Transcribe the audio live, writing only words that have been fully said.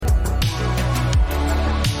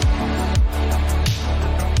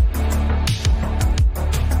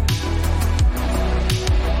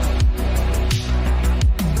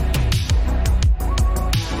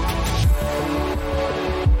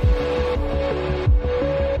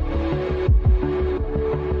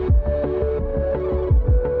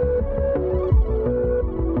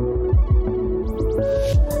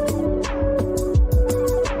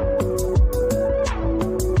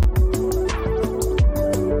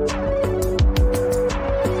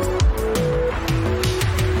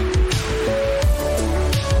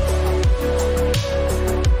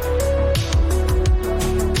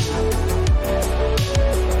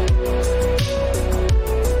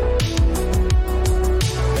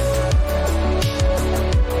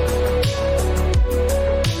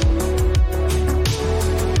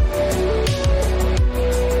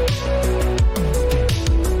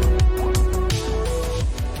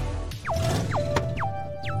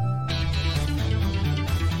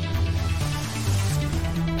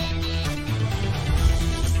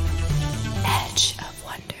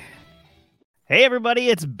Hey, everybody,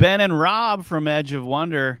 it's Ben and Rob from Edge of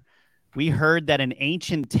Wonder. We heard that an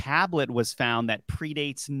ancient tablet was found that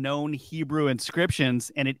predates known Hebrew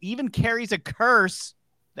inscriptions, and it even carries a curse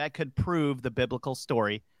that could prove the biblical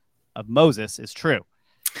story of Moses is true.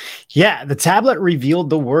 Yeah, the tablet revealed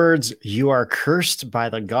the words, "You are cursed by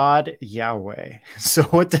the God Yahweh." So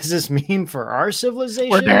what does this mean for our civilization?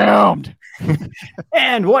 We're doomed.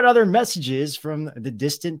 And what other messages from the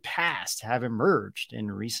distant past have emerged in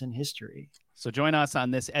recent history? So join us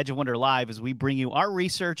on this Edge of Wonder Live as we bring you our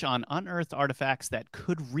research on unearthed artifacts that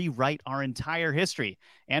could rewrite our entire history.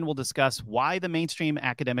 And we'll discuss why the mainstream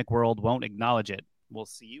academic world won't acknowledge it. We'll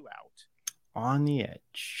see you out on the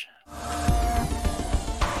edge.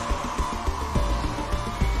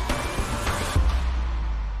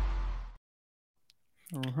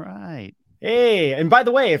 All right. Hey, and by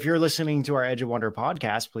the way, if you're listening to our Edge of Wonder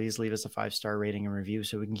podcast, please leave us a 5-star rating and review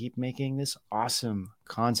so we can keep making this awesome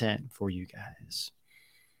content for you guys.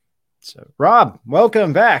 So, Rob,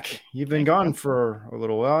 welcome back. You've been gone for a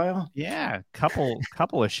little while. Yeah, couple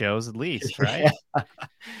of shows at least, right?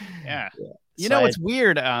 Yeah. You know, it's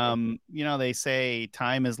weird. They say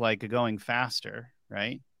time is like going faster,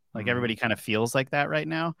 right? Like everybody kind of feels like that right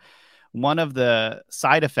now. One of the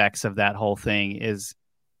side effects of that whole thing is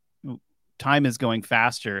time is going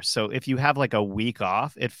faster. So if you have like a week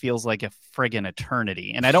off, it feels like a friggin'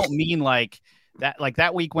 eternity. And I don't mean like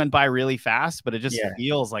that week went by really fast, but it just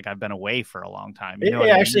feels like I've been away for a long time. You know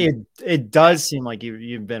it does seem like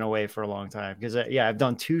you've been away for a long time because I've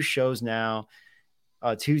done 2 shows now,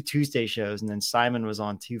 2 Tuesday shows, and then Simon was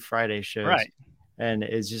on 2 Friday shows. Right. And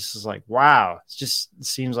it's just like, wow, it just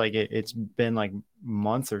seems like it's been like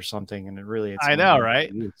months or something. And I know,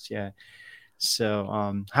 right? Weeks. Yeah. So,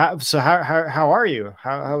 how are you?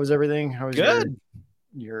 How was everything? How was good?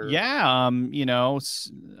 Yeah.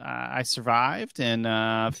 I survived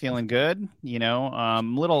and feeling good.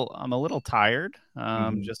 I'm a little tired,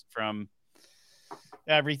 just from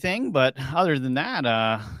everything. But other than that,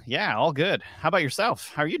 all good. How about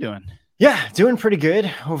yourself? How are you doing? Yeah, doing pretty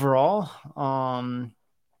good overall.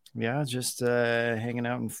 Just hanging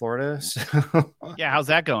out in Florida. So. Yeah, how's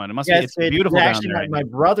that going? It must be it's beautiful down there. Actually, my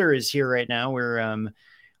brother is here right now.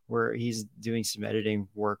 Where he's doing some editing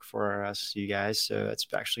work for us, you guys. So it's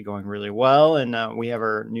actually going really well. And we have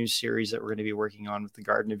our new series that we're going to be working on with the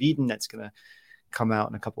Garden of Eden that's going to come out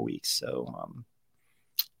in a couple weeks. So,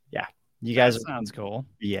 you guys. That sounds cool.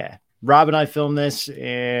 Yeah. Rob and I filmed this,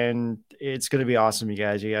 and it's going to be awesome, you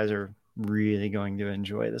guys. You guys are really going to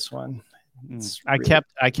enjoy this one. I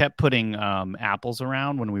kept putting apples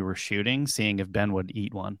around when we were shooting, seeing if Ben would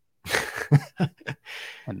eat one.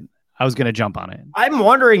 And I was going to jump on it. I'm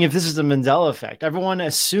wondering if this is the Mandela effect. Everyone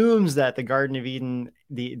assumes that the Garden of Eden,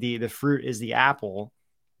 the fruit is the apple,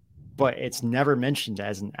 but it's never mentioned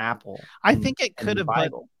as an apple. I think it could have been,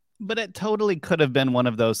 but it totally could have been one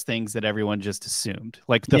of those things that everyone just assumed,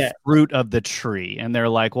 like the fruit of the tree. And they're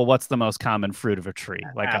like, well, what's the most common fruit of a tree?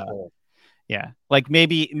 Like apple. Yeah, like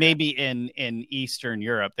maybe in Eastern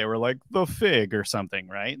Europe they were like the fig or something,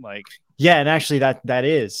 right? Like and actually that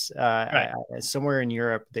is right. Somewhere in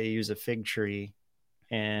Europe they use a fig tree,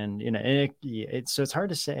 and so it's hard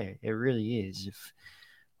to say. It really is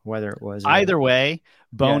whether it was either way.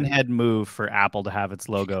 Bonehead move for Apple to have its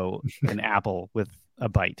logo an apple with a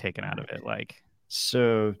bite taken out of it, like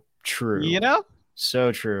so true.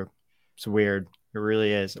 So true. It's weird. It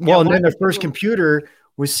really is. Well, and then the first computer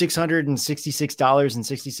was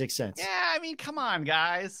 $666.66. Yeah, I mean, come on,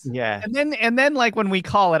 guys. Yeah, and then like when we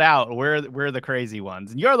call it out, we're the crazy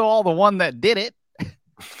ones, and you're the one that did it.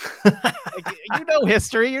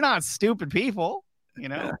 History. You're not stupid people.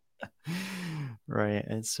 Right.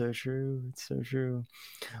 It's so true. It's so true.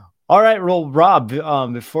 All right, well, Rob,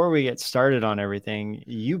 before we get started on everything,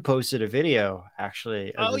 you posted a video,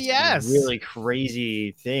 actually. Oh, yes. Really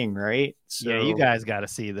crazy thing, right? So, yeah, you guys got to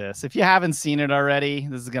see this. If you haven't seen it already,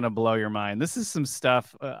 this is going to blow your mind. This is some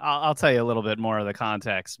stuff. I'll tell you a little bit more of the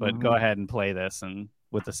context, but go ahead and play this and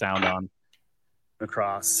with the sound on.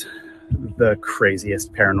 Across the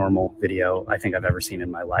craziest paranormal video I think I've ever seen in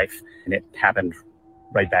my life. And it happened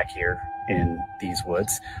right back here in these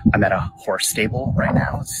woods. I'm at a horse stable right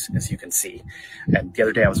now, as you can see. And the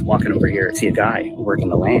other day I was walking over here to see a guy working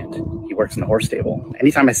the land. He works in the horse stable.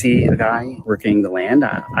 Anytime I see a guy working the land,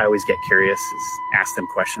 I always get curious, ask them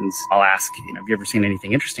questions. I'll ask, have you ever seen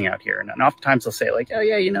anything interesting out here? And oftentimes they'll say like, oh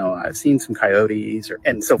yeah, I've seen some coyotes.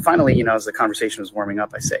 And so finally, as the conversation was warming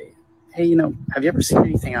up, I say, hey, have you ever seen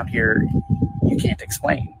anything out here you can't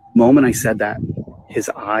explain? The moment I said that, his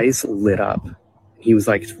eyes lit up. He was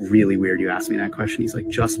like, it's really weird you asked me that question. He's like,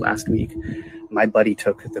 just last week, my buddy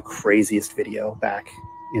took the craziest video back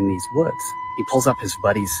in these woods. He pulls up his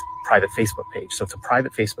buddy's private Facebook page. So it's a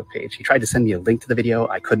private Facebook page. He tried to send me a link to the video.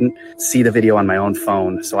 I couldn't see the video on my own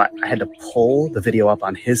phone. So I had to pull the video up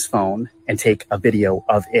on his phone and take a video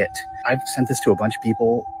of it. I've sent this to a bunch of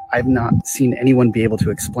people. I've not seen anyone be able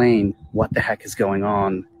to explain what the heck is going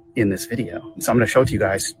on in this video. So I'm going to show it to you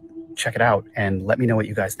guys. Check it out and let me know what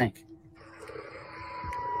you guys think.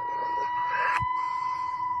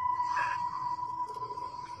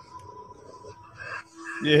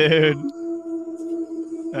 Dude,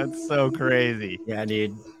 that's so crazy. Yeah,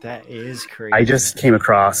 dude, that is crazy. I just came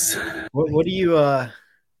across. What do you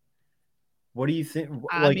think?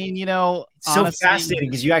 I mean, you know, it's so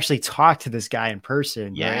fascinating because you actually talked to this guy in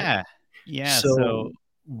person. Yeah. Right? Yeah. So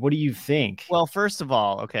what do you think? Well, first of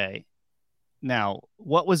all, okay. Now,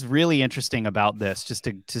 what was really interesting about this, just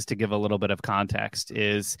to give a little bit of context,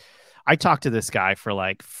 is I talked to this guy for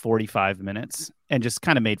like 45 minutes and just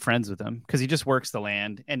kind of made friends with him because he just works the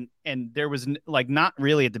land. And there was like not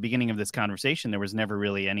really at the beginning of this conversation, there was never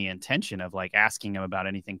really any intention of like asking him about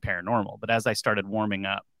anything paranormal. But as I started warming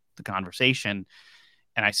up the conversation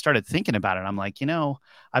and I started thinking about it, I'm like, you know,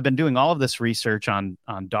 I've been doing all of this research on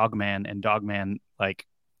Dogman and Dogman like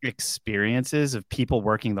experiences of people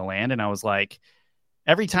working the land. And I was like,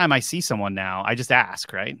 every time I see someone now, I just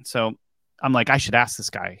ask, right? So I'm like, I should ask this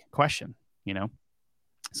guy a question, you know?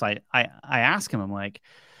 So I ask him, I'm like,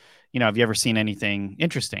 you know, have you ever seen anything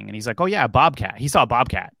interesting? And he's like, oh yeah, a bobcat. He saw a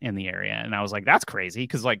bobcat in the area. And I was like, that's crazy.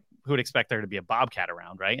 Cause like, who would expect there to be a bobcat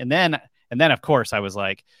around? Right. And then of course I was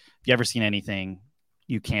like, have you ever seen anything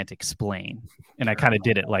you can't explain? And I kind of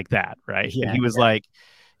did it like that. Right. Yeah, and he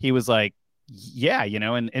was like, yeah, you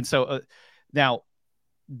know? And so now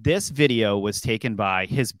this video was taken by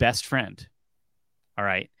his best friend. All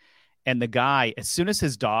right. And the guy, as soon as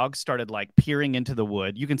his dog started like peering into the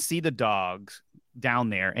wood, you can see the dogs down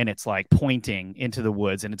there and it's like pointing into the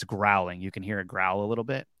woods and it's growling. You can hear it growl a little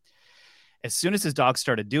bit. As soon as his dog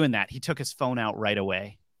started doing that, he took his phone out right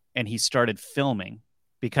away and he started filming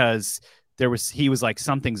because he was like,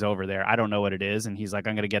 something's over there. I don't know what it is. And he's like,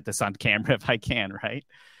 I'm going to get this on camera if I can. Right.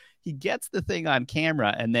 He gets the thing on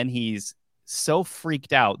camera and then he's so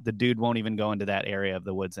freaked out. The dude won't even go into that area of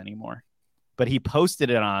the woods anymore. But he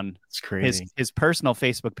posted it on his personal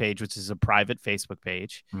Facebook page, which is a private Facebook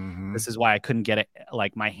page. Mm-hmm. This is why I couldn't get it,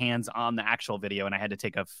 like my hands on the actual video, and I had to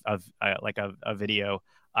take a video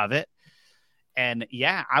of it. And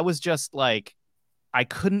yeah, I was just like, I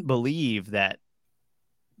couldn't believe that.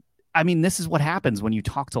 I mean, this is what happens when you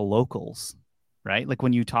talk to locals, right? Like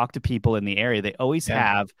when you talk to people in the area, they always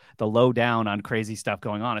have the lowdown on crazy stuff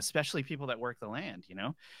going on, especially people that work the land, you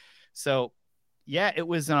know? So yeah, it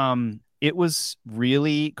was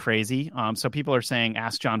really crazy. So people are saying,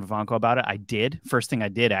 ask John Vivanco about it. I did. First thing I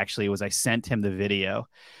did actually was I sent him the video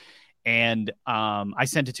and I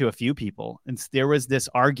sent it to a few people. And there was this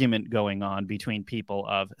argument going on between people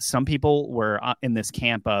of some people were in this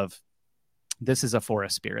camp of this is a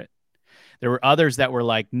forest spirit. There were others that were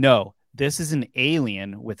like, no, this is an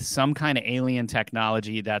alien with some kind of alien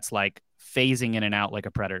technology that's like phasing in and out like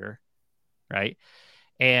a predator. Right.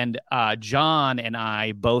 And John and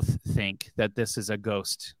I both think that this is a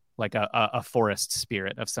ghost, like a forest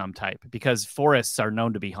spirit of some type, because forests are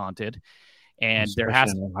known to be haunted. And especially there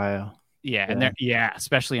has in Ohio.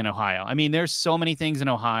 Especially in Ohio. I mean, there's so many things in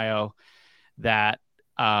Ohio that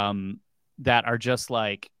are just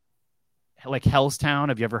like Hellstown.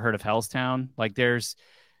 Have you ever heard of Hellstown? Like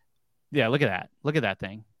look at that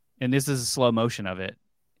thing. And this is a slow motion of it.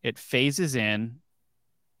 It phases in.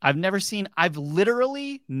 I've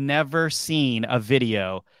literally never seen a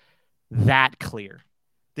video that clear.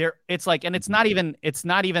 It's like, and it's not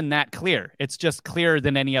even that clear. It's just clearer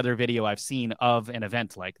than any other video I've seen of an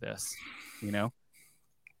event like this, you know?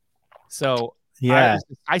 So yeah,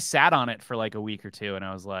 I sat on it for like a week or two and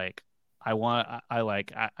I was like,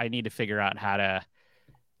 I need to figure out how to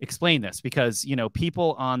explain this because, you know,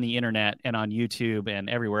 people on the internet and on YouTube and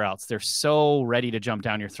everywhere else, they're so ready to jump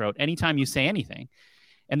down your throat anytime you say anything.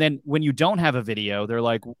 And then when you don't have a video, they're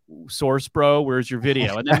like, source bro, where's your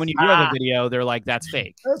video? And then when you do have a video, they're like, that's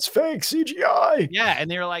fake. That's fake CGI. Yeah. And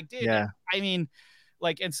they're like, dude, I mean,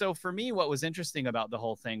 like, and so for me, what was interesting about the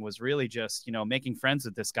whole thing was really just, you know, making friends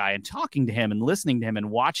with this guy and talking to him and listening to him and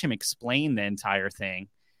watch him explain the entire thing.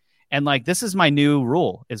 And like, this is my new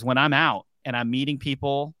rule is when I'm out and I'm meeting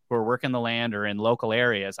people who are working the land or in local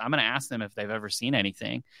areas, I'm going to ask them if they've ever seen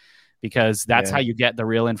anything because that's how you get the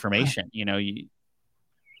real information. You know,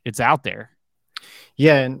 it's out there.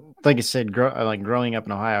 Yeah, and like I said, growing up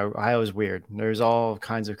in Ohio is weird. There's all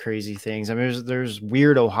kinds of crazy things. I mean, there's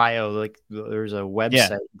Weird Ohio. Like there's a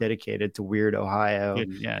website dedicated to Weird Ohio.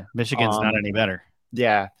 Yeah, Michigan's not any better.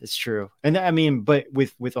 Yeah, it's true. And I mean, but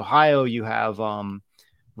with Ohio, you have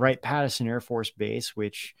Wright-Patterson Air Force Base,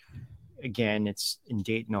 which again, it's in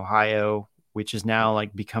Dayton, Ohio, which is now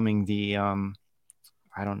like becoming the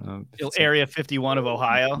I don't know. Area 51 of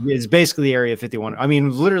Ohio. It's basically Area 51. I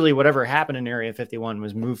mean, literally whatever happened in Area 51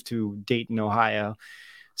 was moved to Dayton, Ohio.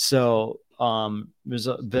 So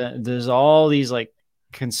there's all these like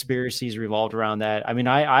conspiracies revolved around that. I mean,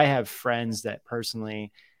 I have friends that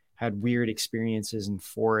personally had weird experiences in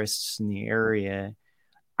forests in the area.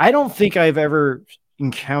 I don't think I've ever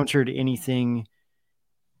encountered anything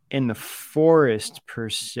in the forest per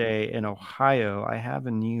se in Ohio. I have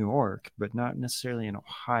in New York, but not necessarily in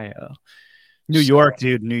Ohio. New York,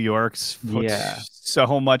 dude. New York's yeah.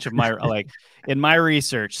 So much of my like in my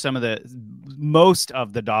research, most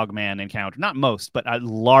of the Dogman encounter, not most, but a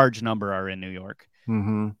large number are in New York.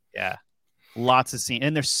 Mm-hmm. Yeah, lots of scenes,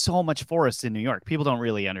 and there's so much forest in New York. People don't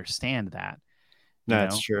really understand that.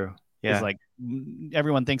 That's true. Yeah, it's like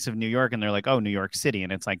everyone thinks of New York and they're like, oh, New York City,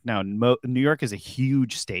 and it's like, no, New York is a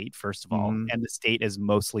huge state, first of all, and the state is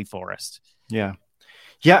mostly forest. Yeah.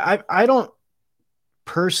 I don't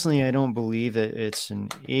personally, I don't believe that it's an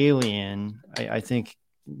alien. I think,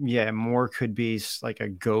 more could be like a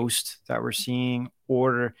ghost that we're seeing,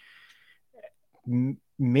 or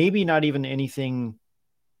maybe not even anything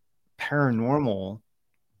paranormal,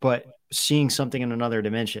 but seeing something in another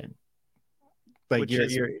dimension. Like you're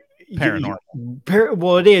paranormal.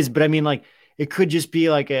 Well, it is, but I mean, like, it could just be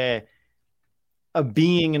like a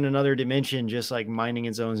being in another dimension, just like minding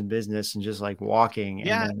its own business and just like walking.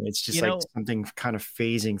 Yeah. And then it's just like something kind of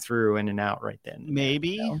phasing through in and out right then.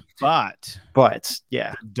 Maybe, but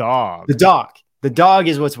yeah. The dog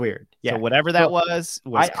is what's weird. Yeah. So whatever that was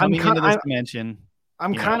coming into this dimension.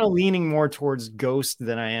 I'm kind of leaning more towards ghost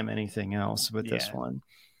than I am anything else with this one.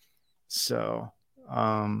 So,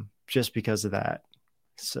 just because of that.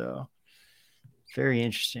 So very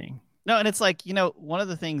interesting. No, and it's like, one of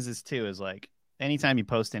the things is like, anytime you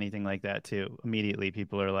post anything like that too, immediately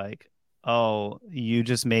people are like, oh, you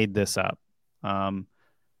just made this up. I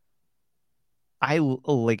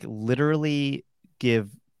like literally give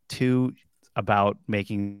two about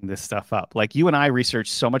making this stuff up. Like, you and I research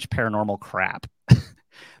so much paranormal crap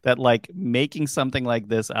that like making something like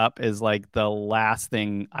this up is like the last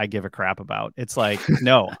thing I give a crap about. It's like,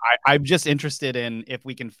 no, I'm just interested in if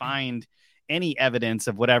we can find any evidence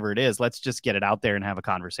of whatever it is, let's just get it out there and have a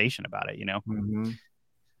conversation about it, Mm-hmm.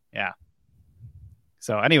 Yeah.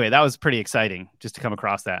 So anyway, that was pretty exciting just to come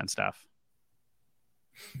across that and stuff.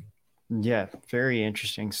 Yeah, very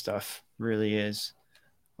interesting stuff. Really is.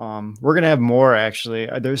 We're gonna have more actually.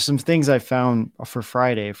 There's some things I found for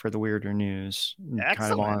Friday for the Weirder News.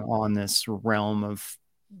 Excellent. Kind of on this realm of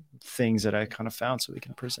things that I kind of found, so we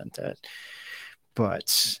can present that.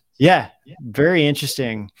 But yeah, very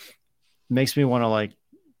interesting. Makes me want to like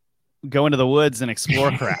go into the woods and explore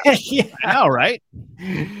crap. Yeah. I know, right?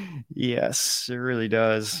 Yes, it really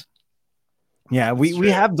does. Yeah, we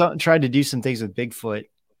have tried to do some things with Bigfoot.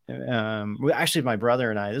 Actually, my brother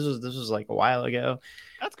and I. This was like a while ago.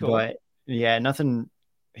 That's cool. But yeah, nothing.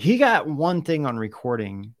 He got one thing on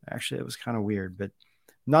recording. Actually, it was kind of weird, but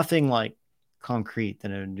nothing like concrete.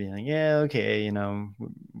 That it would be like, yeah, okay,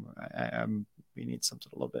 we need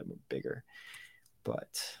something a little bit more bigger.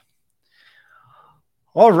 But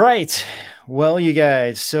all right, well, you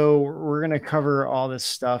guys. So we're gonna cover all this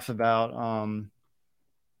stuff about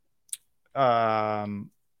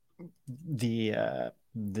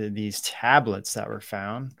these tablets that were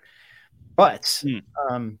found. But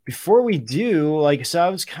before we do, so I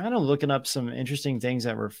was kind of looking up some interesting things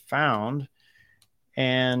that were found,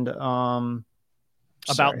 and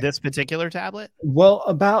about this particular tablet. Well,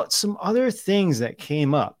 about some other things that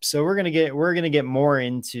came up. So we're gonna get more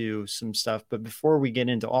into some stuff. But before we get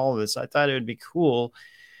into all of this, I thought it would be cool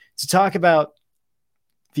to talk about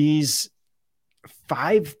these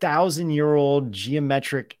 5,000-year-old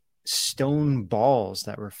geometric stone balls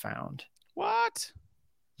that were found. What?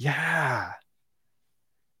 Yeah.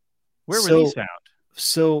 Where were these found?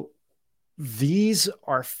 So these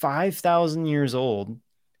are 5,000 years old,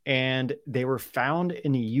 and they were found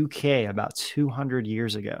in the UK about 200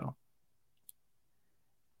 years ago.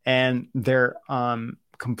 And they're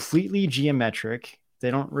completely geometric. They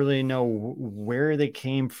don't really know where they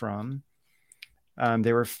came from.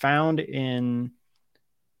 They were found in,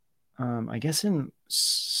 I guess, in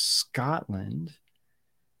Scotland.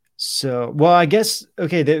 So, well, I guess,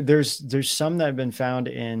 okay, there's some that have been found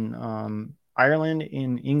in Ireland,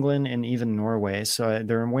 in England, and even Norway. So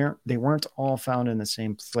they weren't all found in the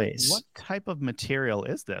same place. What type of material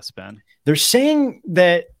is this, Ben? They're saying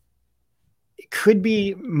that it could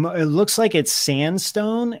be. It looks like it's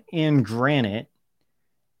sandstone and granite,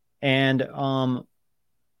 and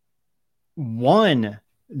one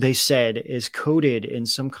they said is coated in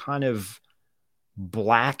some kind of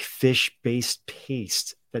black fish-based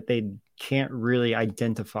paste that they can't really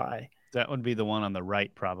identify. That would be the one on the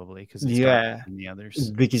right, probably, because it's darker than the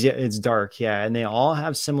others. Because it's dark, yeah, and they all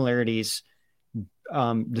have similarities,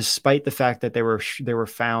 despite the fact that they were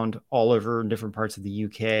found all over different parts of the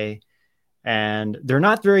UK, and they're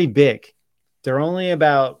not very big. They're only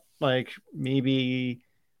about like maybe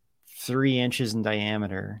 3 inches in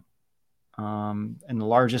diameter, and the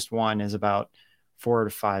largest one is about 4 to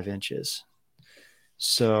 5 inches.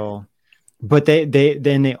 So, but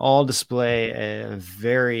they all display a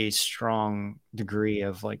very strong degree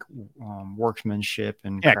of like workmanship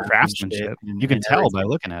and craftsmanship. You can tell by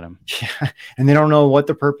looking at them. Yeah, and they don't know what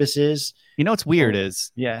the purpose is. You know what's weird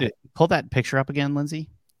is, yeah. Pull that picture up again, Lindsay.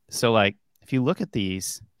 So, like, if you look at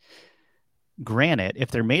these granite, if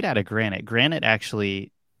they're made out of granite, granite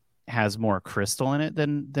actually has more crystal in it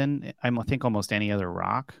than I think almost any other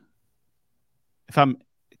rock.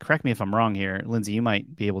 Correct me if I'm wrong here, Lindsay, you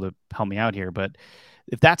might be able to help me out here, but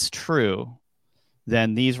if that's true,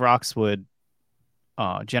 then these rocks would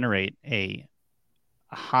generate a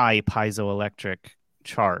high piezoelectric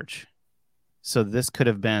charge. So this could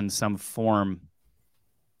have been some form.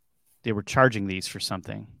 They were charging these for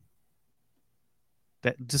something.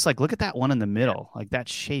 That just like, look at that one in the middle. Like, that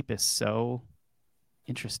shape is so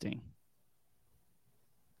interesting.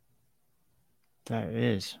 That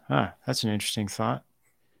is. That's an interesting thought.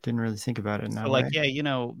 Didn't really think about it in that way. Like, yeah, you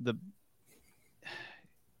know,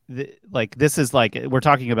 like, this is like, we're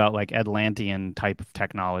talking about like Atlantean type of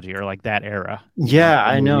technology, or like that era. Yeah,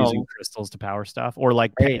 I know. Using crystals to power stuff, or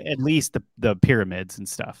like at least the pyramids and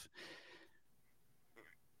stuff.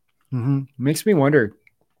 Mm-hmm. Makes me wonder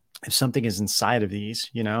if something is inside of these,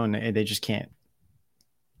 you know, and they just can't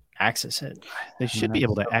access it. They should be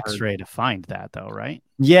able to X-ray to find that, though, right?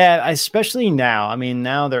 Yeah, especially now. I mean,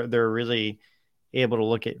 now they're really able to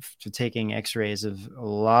look at taking X-rays of a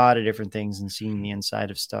lot of different things and seeing the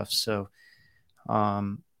inside of stuff. So,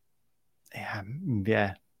 but yeah,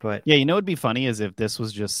 you know, what'd be funny is if this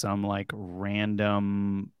was just some like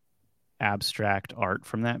random abstract art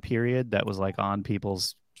from that period that was like on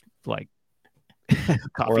people's like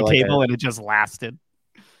coffee table, and it just lasted.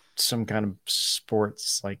 Some kind of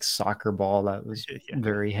sports like soccer ball that was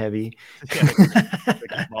very heavy, like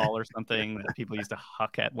a ball or something that people used to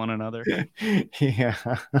huck at one another. Yeah,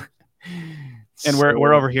 and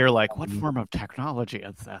we're over here like, what form of technology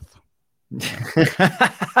is this?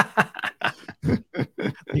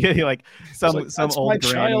 Yeah, like some old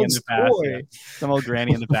granny in the past. Yeah. Some old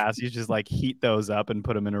granny in the past. You just like heat those up and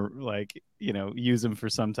put them in a, like, you know, use them for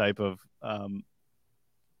some type of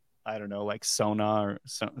I don't know, like sonar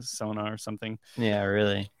or something. Yeah,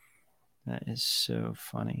 really. That is so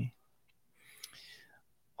funny.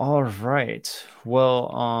 All right.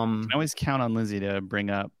 Well, I always count on Lindsay to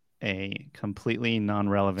bring up a completely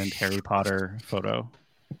non-relevant Harry Potter photo.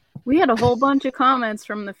 We had a whole bunch of comments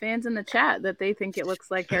from the fans in the chat that they think it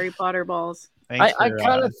looks like Harry Potter balls. I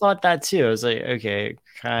kind of thought that too. I was like, okay,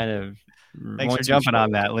 kind of. Thanks for jumping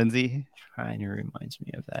on that, Lindsay. Kind of reminds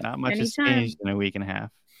me of that. Not much has changed in a week and a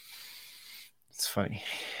half. It's funny.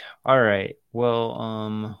 All right.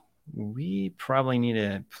 Well, we probably need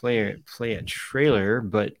to play a trailer,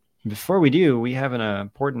 but before we do, we have an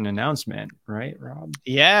important announcement, right, Rob?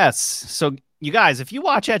 Yes. So, you guys, if you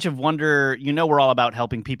watch Edge of Wonder, you know we're all about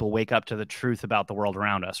helping people wake up to the truth about the world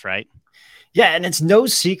around us, right? Yeah, and it's no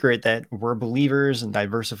secret that we're believers in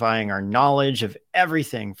diversifying our knowledge of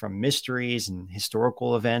everything from mysteries and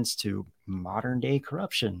historical events to modern day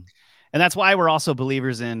corruption. And that's why we're also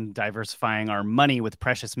believers in diversifying our money with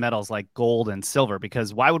precious metals like gold and silver,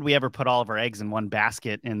 because why would we ever put all of our eggs in one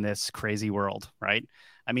basket in this crazy world, right?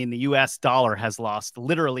 I mean, the US dollar has lost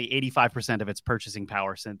literally 85% of its purchasing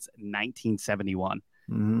power since 1971.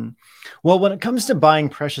 Mm-hmm. Well, when it comes to buying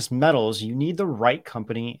precious metals, you need the right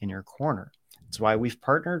company in your corner. That's why we've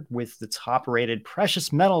partnered with the top-rated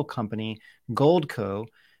precious metal company, Goldco,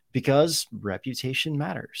 because reputation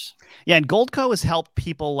matters. Yeah, and Goldco has helped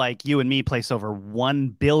people like you and me place over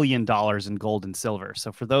 $1 billion in gold and silver.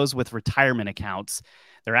 So for those with retirement accounts,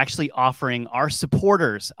 they're actually offering our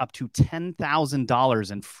supporters up to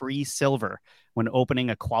 $10,000 in free silver when opening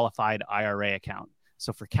a qualified IRA account.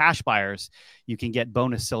 So for cash buyers, you can get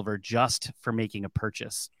bonus silver just for making a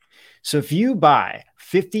purchase. So if you buy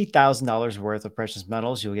 $50,000 worth of precious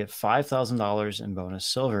metals, you'll get $5,000 in bonus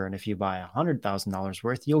silver. And if you buy $100,000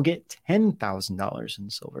 worth, you'll get $10,000 in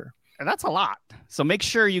silver. And that's a lot. So make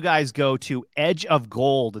sure you guys go to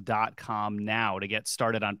edgeofgold.com now to get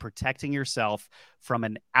started on protecting yourself from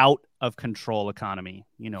an out of control economy.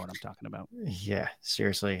 You know what I'm talking about. Yeah,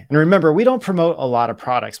 seriously. And remember, we don't promote a lot of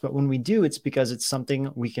products, but when we do, it's because it's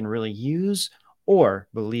something we can really use or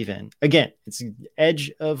believe in. Again, it's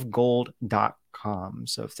edgeofgold.com.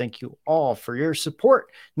 So thank you all for your support.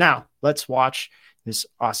 Now let's watch this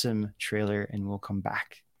awesome trailer and we'll come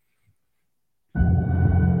back.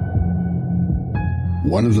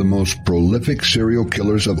 One of the most prolific serial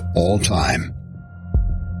killers of all time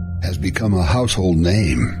has become a household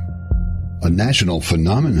name, a national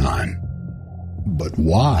phenomenon. But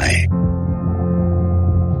why?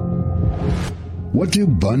 What do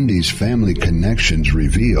Bundy's family connections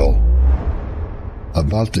reveal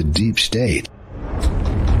about the deep state?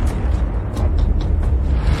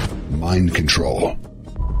 Mind control,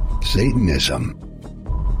 Satanism,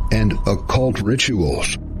 and occult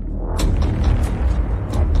rituals.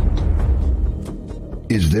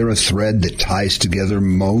 Is there a thread that ties together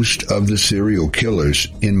most of the serial killers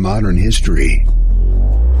in modern history?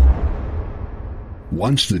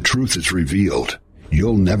 Once the truth is revealed,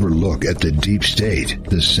 you'll never look at the deep state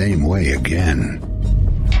the same way again.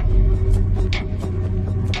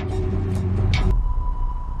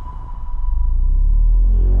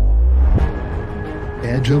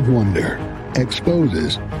 Edge of Wonder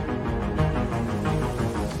exposes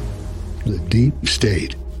the deep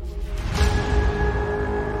state.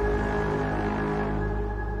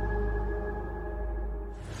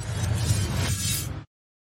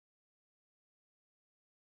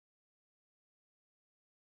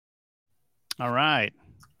 All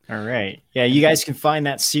right. Yeah, you guys can find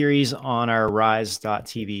that series on our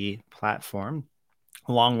rise.tv platform,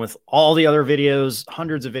 along with all the other videos,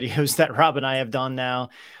 hundreds of videos that Rob and I have done now.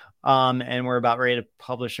 And we're about ready to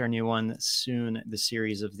publish our new one soon, the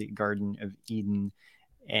series of the Garden of Eden.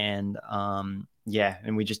 And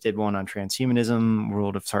and we just did one on transhumanism,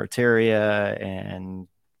 World of Tartaria, and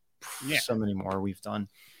so many more we've done.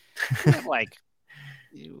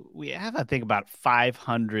 We have, I think, about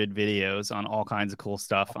 500 videos on all kinds of cool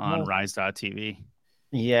stuff on rise.tv.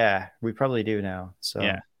 Yeah, we probably do now. So,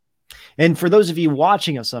 yeah. And for those of you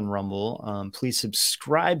watching us on Rumble, please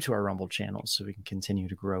subscribe to our Rumble channel so we can continue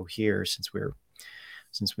to grow here since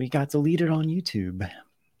we got deleted on YouTube.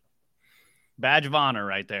 Badge of honor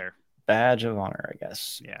right there. Badge of honor, I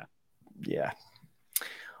guess. Yeah.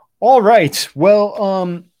 All right.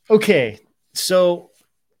 Well, okay. So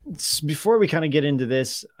before we kind of get into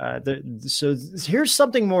this, so here's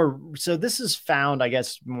something more. So this is found, I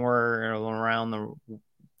guess, more around the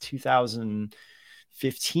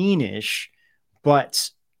 2015-ish, but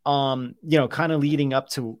kind of leading up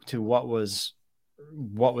to what was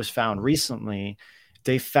found recently.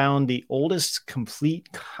 They found the oldest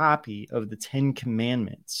complete copy of the Ten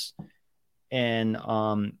Commandments, and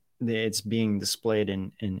it's being displayed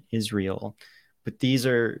in Israel. But these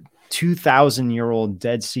are 2,000-year-old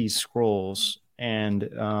Dead Sea Scrolls, and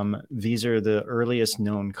these are the earliest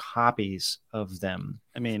known copies of them.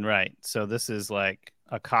 I mean, right. So this is like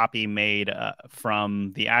a copy made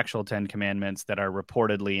from the actual Ten Commandments that are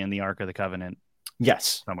reportedly in the Ark of the Covenant.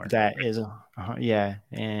 Yes, somewhere. That is, yeah.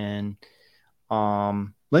 And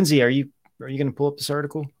Lindsay, are you going to pull up this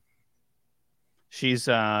article? She's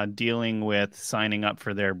dealing with signing up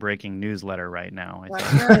for their breaking newsletter right now.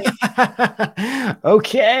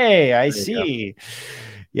 Okay, I see.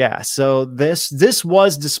 Yeah, so this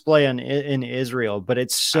was displayed in Israel, but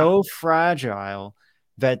it's so fragile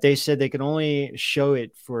that they said they can only show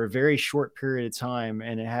it for a very short period of time,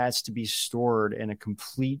 and it has to be stored in a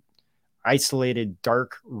complete, isolated,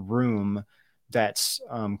 dark room that's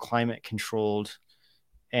climate controlled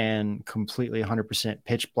and completely 100%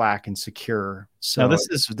 pitch black and secure. So now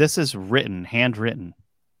this is written, handwritten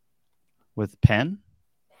with pen,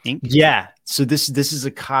 ink. Yeah. So this is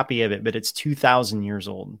a copy of it, but it's 2,000 years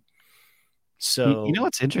old. So you know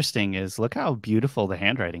what's interesting is look how beautiful the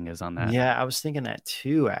handwriting is on that. Yeah, I was thinking that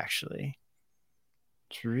too. Actually,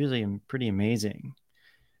 it's really pretty amazing.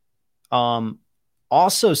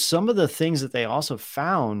 Also, some of the things that they also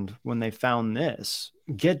found when they found this,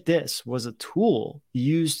 get this, was a tool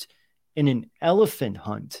used in an elephant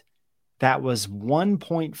hunt that was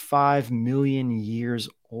 1.5 million years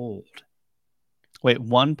old. Wait,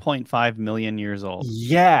 1.5 million years old?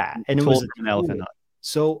 Yeah. And it was an elephant hunt.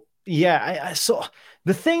 So, yeah, so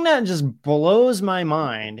the thing that just blows my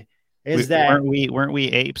mind is that weren't we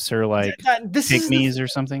apes or like pygmies or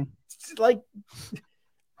something? Like,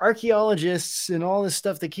 archaeologists and all this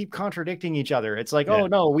stuff, they keep contradicting each other. It's like, oh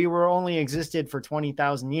no, we were only existed for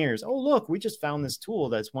 20,000 years. Oh, look, we just found this tool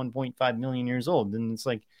that's 1.5 million years old. And it's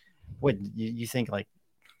like, what you think, like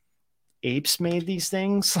apes made these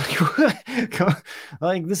things?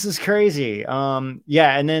 Like this is crazy.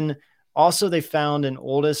 Yeah. And then also they found an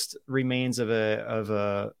oldest remains of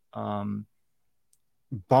a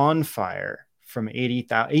bonfire from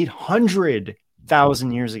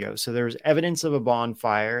 800,000 years ago. So there was evidence of a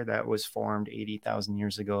bonfire that was formed 80,000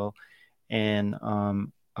 years ago, and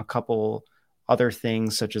a couple other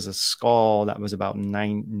things such as a skull that was about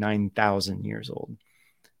 9,000 years old.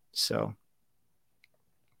 So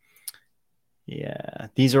yeah,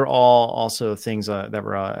 these are all also things that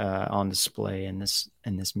were on display in this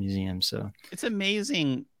museum. So it's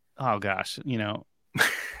amazing. Oh gosh,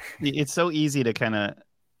 it's so easy to kind of,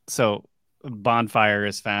 so bonfire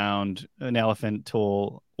is found, an elephant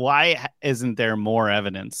tool. Why isn't there more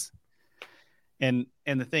evidence? And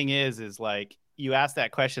the thing is like, you ask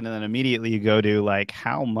that question and then immediately you go to like,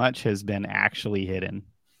 how much has been actually hidden?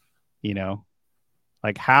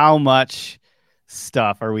 Like how much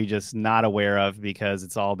stuff are we just not aware of because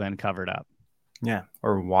it's all been covered up? Yeah.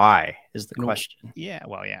 Or why is the question. Yeah.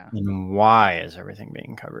 Well, yeah. And why is everything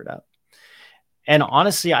being covered up? And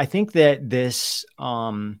honestly, I think that this,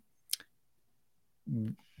 what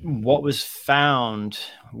was found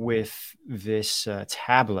with this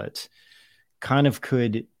tablet kind of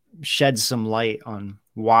could shed some light on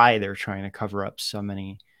why they're trying to cover up so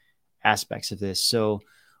many aspects of this. So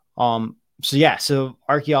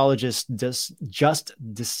archaeologists just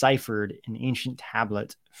deciphered an ancient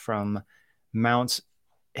tablet from Mount,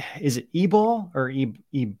 is it Ebal or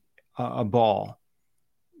Ebal?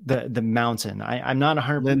 The mountain. I'm not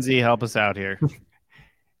 100%. Lindsay, help us out here.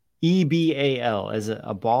 Ebal. Is it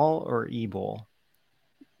a ball or Ebal?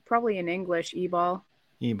 Probably in English, Ebal.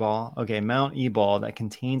 Ebal. Okay, Mount Ebal that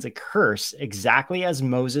contains a curse exactly as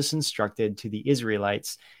Moses instructed to the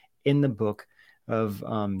Israelites in the book of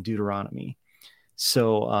Deuteronomy.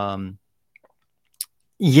 So,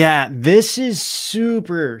 yeah, this is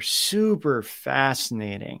super, super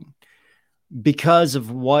fascinating because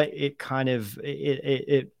of what it kind of,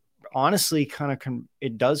 it honestly kind of,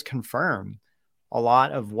 it does confirm a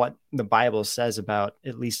lot of what the Bible says about,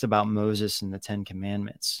 at least about Moses and the 10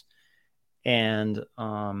 Commandments. And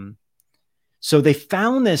so they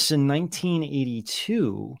found this in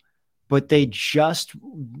 1982, but they just,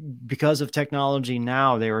 because of technology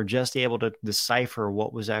now, they were just able to decipher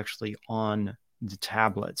what was actually on the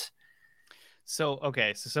tablet. So,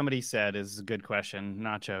 okay. So somebody said, is a good question.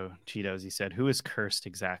 Nacho Cheetos, he said, who is cursed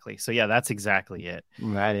exactly? So yeah, that's exactly it.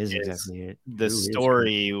 That is exactly it. The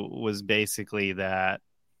story was basically that,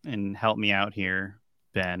 and help me out here,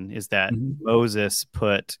 Ben, is that Moses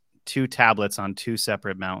put 2 tablets on 2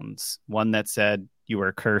 separate mountains. One that said you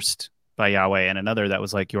were cursed by Yahweh, and another that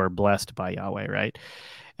was like you are blessed by Yahweh, right?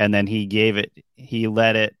 And then he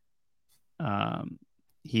let it,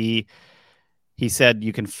 he said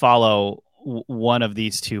you can follow one of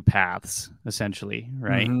these 2 paths, essentially,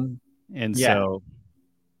 right? And so,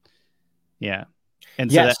 yeah.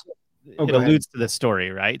 And so that it alludes to the story,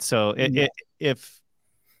 right? So if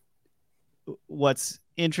what's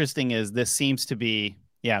interesting is this seems to be,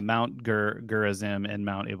 Mount Gerizim and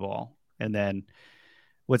Mount Ebal. And then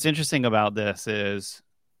what's interesting about this is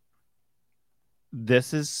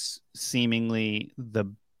seemingly the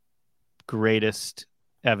greatest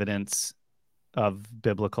evidence of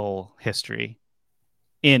biblical history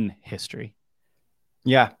in history.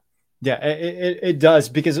 Yeah. It does,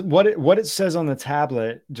 because what it says on the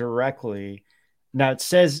tablet directly, now it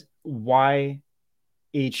says YHW,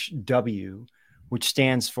 which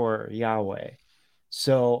stands for Yahweh.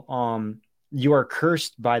 So you are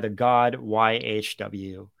cursed by the God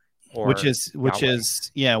YHW, which is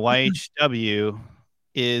YHW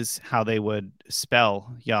is how they would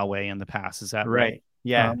spell Yahweh in the past. Is that right?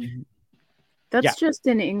 Yeah. That's just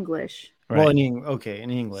in English. Right. Well, in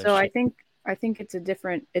English. So I think it's a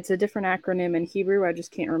different acronym in Hebrew. I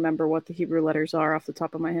just can't remember what the Hebrew letters are off the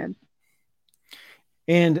top of my head.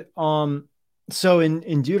 And so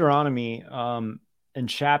in Deuteronomy, in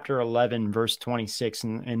chapter 11, verse 26,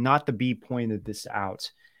 and not the B pointed this out,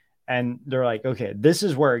 and they're like, okay, this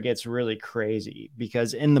is where it gets really crazy,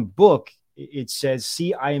 because in the book it says,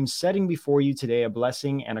 "See, I am setting before you today a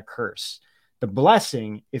blessing and a curse. The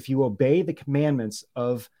blessing, if you obey the commandments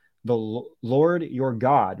of the Lord your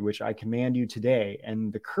God, which I command you today,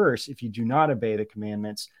 and the curse, if you do not obey the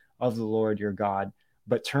commandments of the Lord your God,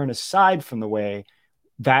 but turn aside from the way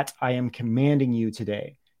that I am commanding you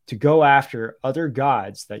today, to go after other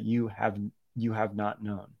gods that you have not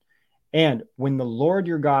known." And when the Lord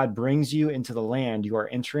your God brings you into the land you are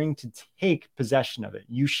entering to take possession of it,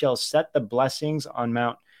 you shall set the blessings on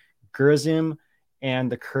Mount Gerizim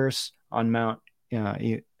and the curse on Mount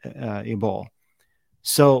Ebal.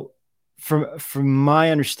 So from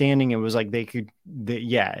my understanding, it was like they could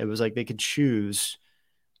choose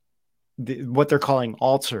what they're calling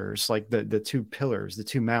altars, like the two pillars, the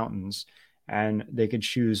two mountains, and they could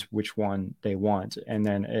choose which one they want. And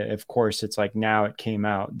then, of course, it's like now it came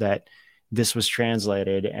out that this was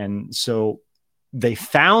translated. And so they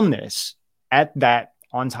found this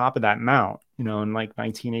on top of that mount, in like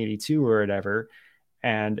 1982 or whatever.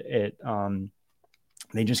 And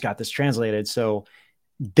they just got this translated. So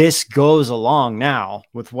this goes along now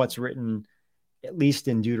with what's written, at least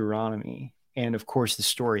in Deuteronomy. And of course, the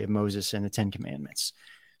story of Moses and the 10 Commandments.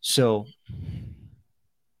 So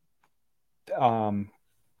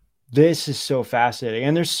this is so fascinating.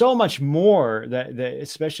 And there's so much more that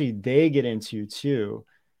especially they get into too.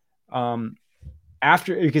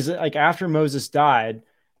 After Moses died,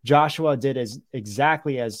 Joshua did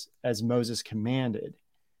exactly as Moses commanded.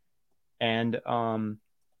 And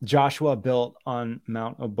Joshua built on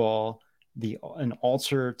Mount Ebal an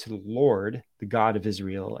altar to the Lord, the God of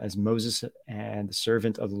Israel, as Moses and the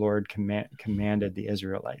servant of the Lord commanded the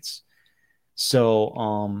Israelites.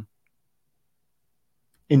 So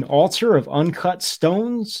an altar of uncut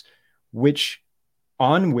stones,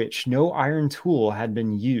 on which no iron tool had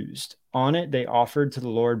been used. On it they offered to the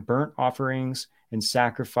Lord burnt offerings and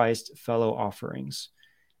sacrificed fellow offerings.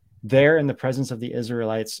 There, in the presence of the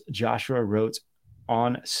Israelites, Joshua wrote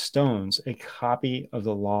on stones a copy of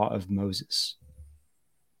the law of Moses.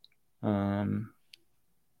 And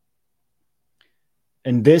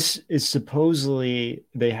this is supposedly,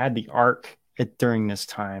 they had the ark during this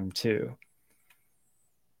time too.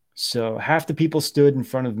 So half the people stood in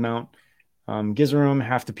front of Mount Gerizim,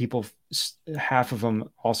 half of them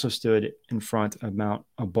also stood in front of Mount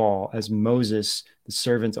Ebal, as Moses, the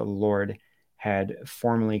servant of the Lord, had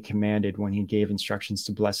formally commanded when he gave instructions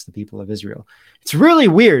to bless the people of Israel. It's really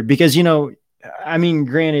weird because,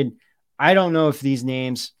 granted, I don't know if these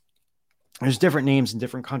names, there's different names in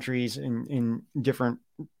different countries, in different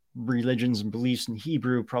religions and beliefs. In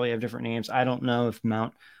Hebrew probably have different names. I don't know if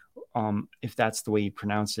if that's the way you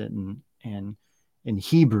pronounce it in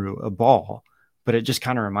Hebrew, a ball, but it just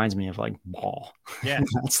kind of reminds me of like ball. Yeah.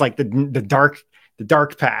 It's like the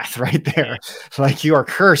dark path right there. Like you are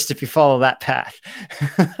cursed if you follow that path.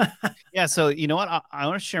 Yeah. So you know what? I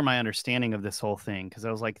want to share my understanding of this whole thing, because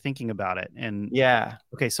I was like thinking about it. And yeah.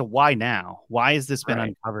 Okay. So why now? Why has this been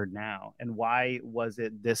uncovered now? And why was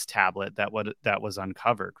it this tablet that was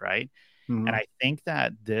uncovered? Right. Mm-hmm. And I think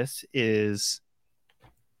that this is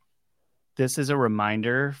a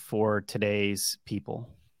reminder for today's people.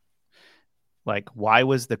 Like, why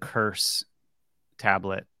was the curse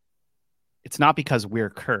tablet? It's not because we're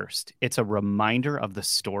cursed. It's a reminder of the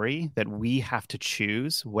story that we have to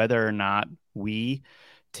choose whether or not we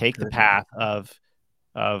take the path of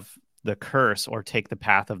the curse or take the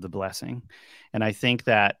path of the blessing. And I think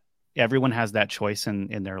that everyone has that choice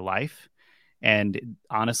in their life. And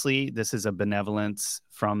honestly, this is a benevolence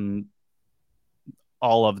from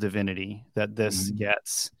all of divinity that this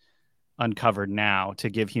gets uncovered now to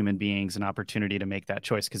give human beings an opportunity to make that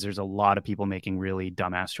choice, because there's a lot of people making really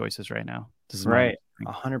dumbass choices right now. This is right.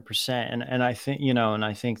 100%. And I think,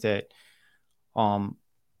 I think that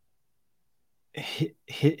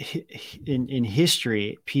in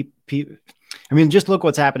history, people, just look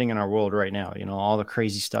what's happening in our world right now, all the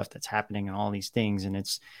crazy stuff that's happening and all these things. And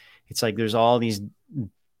it's like there's all these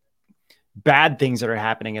bad things that are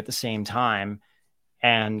happening at the same time.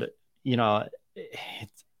 And,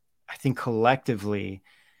 I think collectively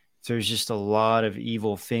there's just a lot of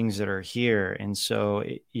evil things that are here. And so,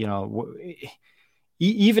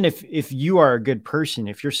 even if you are a good person,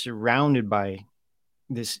 if you're surrounded by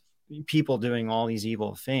this people doing all these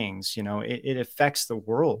evil things, it affects the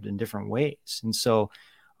world in different ways. And so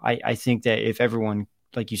I think that if everyone,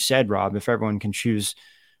 like you said, Rob, if everyone can choose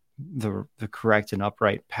the correct and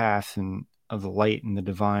upright path and of the light and the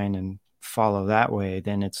divine and follow that way,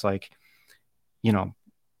 then it's like,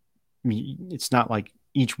 it's not like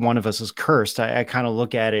each one of us is cursed. I kind of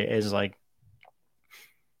look at it as like,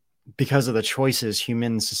 because of the choices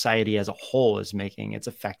human society as a whole is making, it's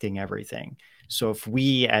affecting everything. So if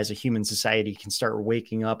we as a human society can start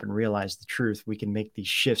waking up and realize the truth, we can make these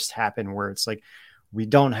shifts happen where it's like, we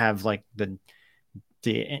don't have like the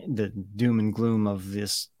doom and gloom of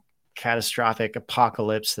this catastrophic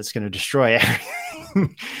apocalypse that's going to destroy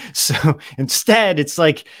everything. So instead it's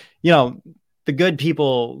like, the good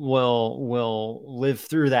people will live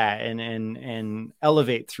through that and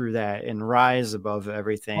elevate through that and rise above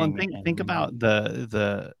everything. Well, think about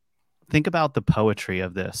think about the poetry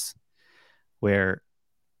of this, where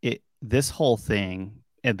this whole thing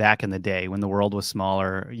back in the day when the world was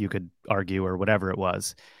smaller, you could argue, or whatever it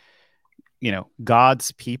was,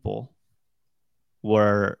 God's people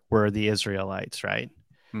were the Israelites, right?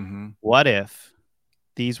 Mm-hmm. What if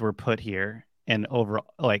these were put here, and over,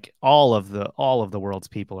 like, all of the world's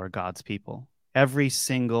people are God's people? Every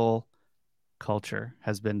single culture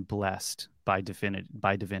has been blessed by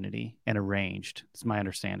divinity and arranged. It's my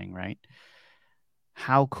understanding, right?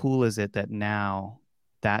 How cool is it that now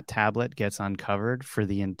that tablet gets uncovered for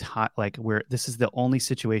the entire, this is the only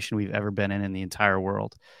situation we've ever been in the entire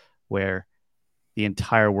world where the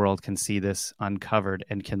entire world can see this uncovered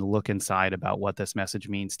and can look inside about what this message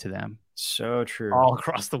means to them. So true. All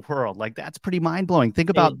across the world. Like, that's pretty mind-blowing. Think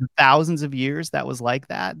about the thousands of years that was like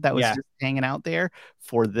that was just hanging out there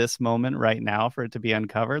for this moment right now, for it to be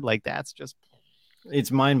uncovered. Like, that's just...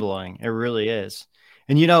 It's mind-blowing. It really is.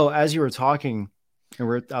 And, as you were talking,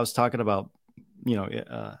 and I was talking about,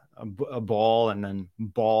 a ball and then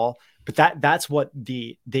ball, but that's what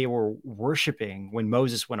they were worshiping when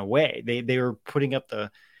Moses went away. They were putting up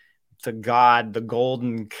the god, the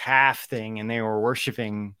golden calf thing, and they were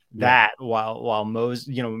worshiping that while Moses,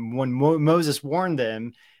 when Moses warned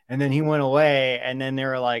them, and then he went away, and then they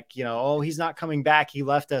were like, oh, he's not coming back, he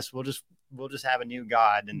left us, we'll just have a new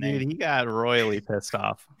god. And dude, he got royally pissed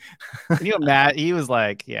off. Can you imagine? He was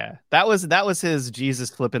like, that was his Jesus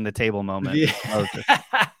flipping the table moment.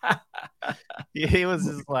 He was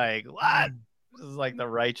just like, what? This is like the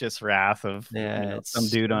righteous wrath of some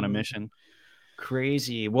dude on a mission.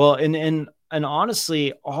 Crazy. Well, and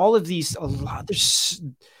honestly, all of these,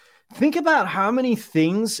 think about how many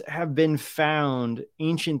things have been found,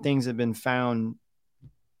 ancient things have been found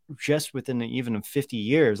just within even 50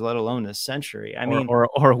 years, let alone a century. I mean,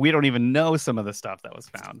 or we don't even know some of the stuff that was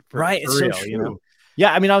found. Right. It's real, so true.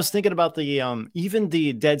 Yeah. I mean, I was thinking about the, even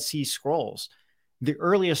the Dead Sea Scrolls, the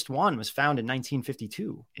earliest one was found in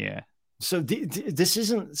 1952. Yeah. So this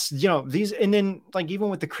isn't, these, and then like, even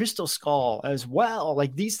with the crystal skull as well,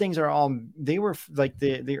 like these things are all, they were like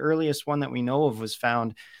the earliest one that we know of was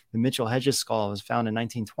found, the Mitchell Hedges skull was found in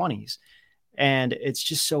 1920s. And it's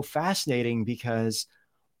just so fascinating because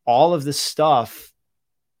all of this stuff,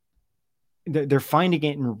 they're finding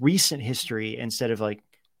it in recent history instead of like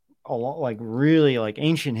really like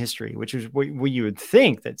ancient history, which is what you would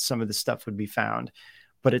think that some of the stuff would be found,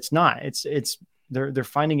 but it's not. They're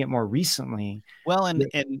finding it more recently. Well, and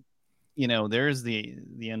there's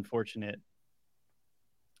the unfortunate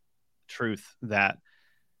truth that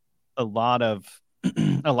a lot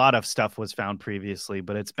of stuff was found previously,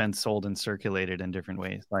 but it's been sold and circulated in different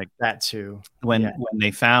ways. Like that too. When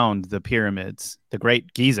they found the pyramids, the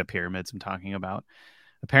Great Giza pyramids I'm talking about,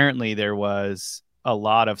 apparently there was a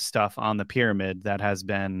lot of stuff on the pyramid that has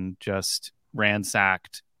been just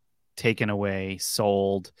ransacked, taken away,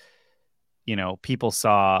 sold. People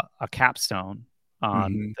saw a capstone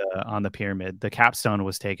on the pyramid. The capstone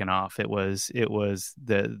was taken off. It was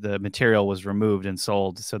the material was removed and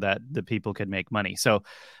sold so that the people could make money. So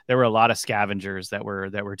there were a lot of scavengers that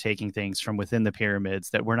were taking things from within the pyramids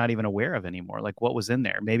that we're not even aware of anymore. Like, what was in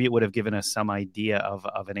there? Maybe it would have given us some idea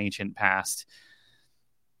of an ancient past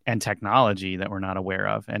and technology that we're not aware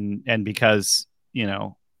of. And because,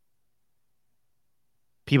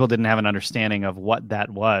 people didn't have an understanding of what that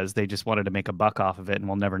was, they just wanted to make a buck off of it, and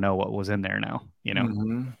we'll never know what was in there now.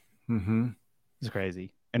 It's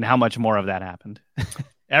crazy. And how much more of that happened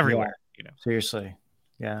everywhere. Seriously.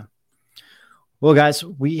 Yeah. Well, guys,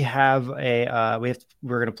 we have we're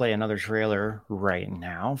going to play another trailer right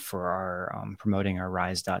now for our promoting our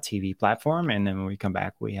Rise.tv platform. And then when we come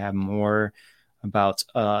back, we have more about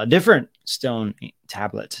a different stone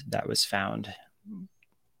tablet that was found.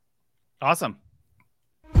 Awesome.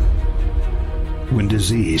 When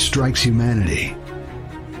disease strikes humanity,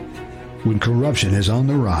 when corruption is on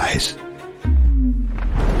the rise,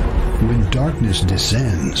 when darkness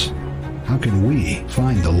descends, how can we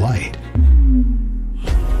find the light?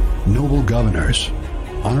 Noble governors,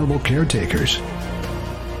 honorable caretakers,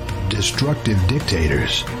 destructive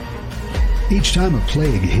dictators. Each time a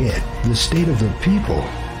plague hit, the state of the people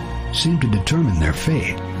seemed to determine their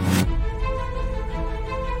fate.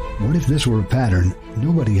 What if this were a pattern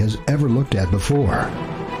nobody has ever looked at before?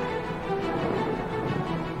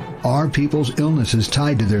 Are people's illnesses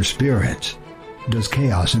tied to their spirits? Does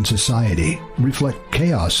chaos in society reflect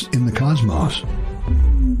chaos in the cosmos?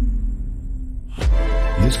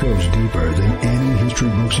 This goes deeper than any history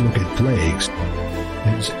books look at plagues.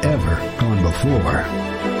 has ever gone before.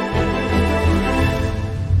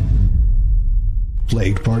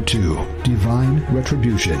 Plague Part 2, Divine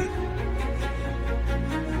Retribution.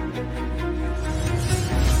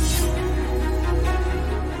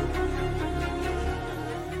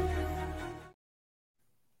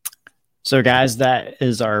 So, guys, that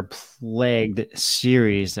is our Plagued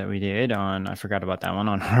series that we did on, I forgot about that one,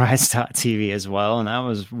 on Rise.tv as well.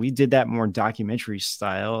 And we did that more documentary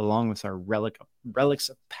style along with our Relics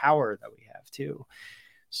of Power that we have too.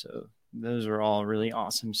 So those are all really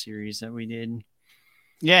awesome series that we did.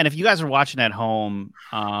 Yeah, and if you guys are watching at home,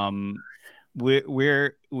 the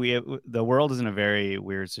world is in a very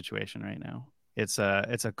weird situation right now. It's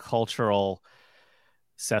a cultural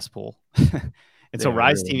cesspool. And so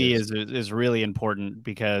Rise TV is really important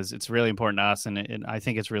because it's really important to us, and I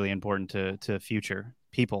think it's really important to future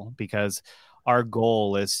people, because our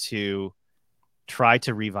goal is to try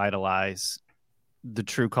to revitalize the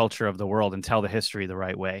true culture of the world and tell the history the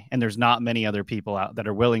right way. And there's not many other people out that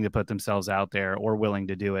are willing to put themselves out there or willing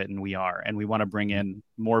to do it, and we are. And we want to bring in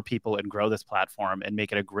more people and grow this platform and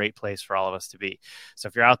make it a great place for all of us to be. So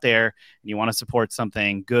if you're out there and you want to support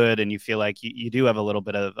something good and you feel like you do have a little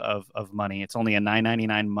bit of money, it's only a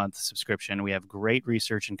 $9.99 month subscription. We have great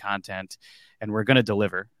research and content, and we're going to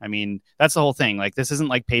deliver. I mean, that's the whole thing. Like, this isn't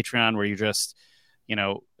like Patreon where you just,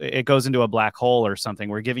 it goes into a black hole or something.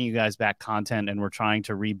 We're giving you guys back content, and we're trying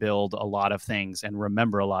to rebuild a lot of things and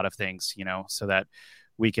remember a lot of things, so that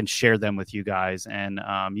we can share them with you guys. And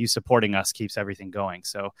you supporting us keeps everything going.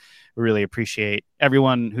 So we really appreciate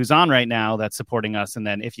everyone who's on right now that's supporting us. And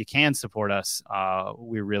then if you can support us,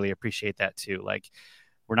 we really appreciate that too. Like,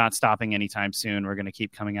 we're not stopping anytime soon. We're going to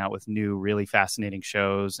keep coming out with new, really fascinating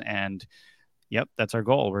shows. And yep, that's our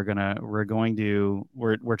goal. We're trying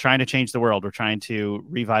to change the world. We're trying to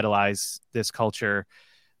revitalize this culture,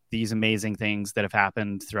 these amazing things that have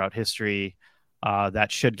happened throughout history that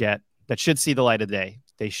should see the light of day.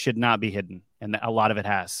 They should not be hidden, and a lot of it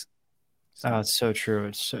has. So. It's so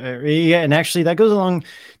true. Yeah, and actually that goes along.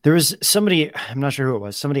 There was somebody, I'm not sure who it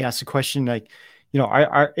was. Somebody asked a question like,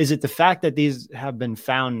 is it the fact that these have been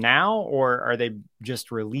found now, or are they just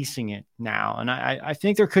releasing it now? And I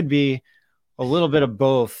think there could be a little bit of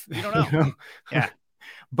both. You don't know. Yeah.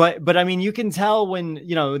 But I mean, you can tell when,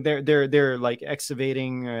 they're like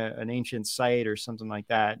excavating an ancient site or something like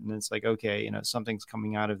that. And it's like, okay, something's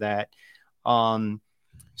coming out of that.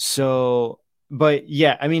 But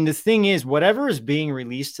yeah, I mean, the thing is, whatever is being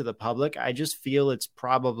released to the public, I just feel it's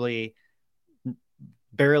probably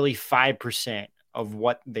barely 5% of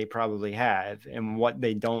what they probably have and what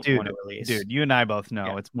they don't want to release. Dude, you and I both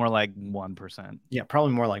know it's more like 1%. Yeah,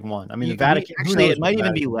 probably more like 1. I mean, the Vatican, actually, it might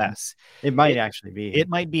even be less. It might actually be. It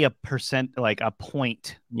might be a percent, like a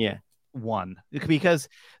point. Yeah. 1. Because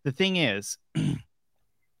the thing is,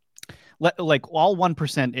 like, all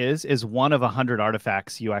 1% is one of 100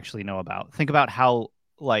 artifacts you actually know about. Think about how,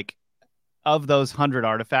 like, of those 100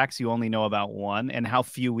 artifacts, you only know about 1, and how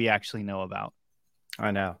few we actually know about.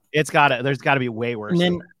 I know. There's got to be way worse. And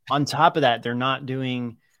then on top of that, they're not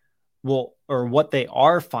doing or what they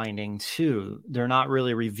are finding too. They're not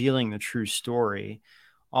really revealing the true story.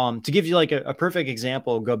 To give you like a perfect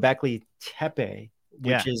example, Göbekli Tepe,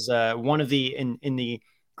 which is one of the in the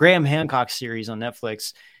Graham Hancock series on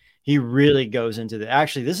Netflix. He really goes into the.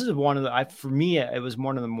 Actually, this is one of the. For me, it was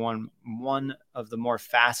one of the more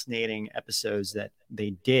fascinating episodes that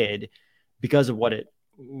they did because of what it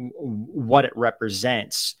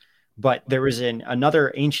represents. But there was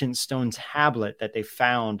another ancient stone tablet that they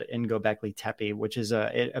found in Göbekli Tepe, which is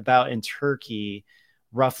about in Turkey.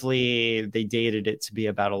 Roughly, they dated it to be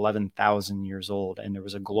about 11,000 years old, and there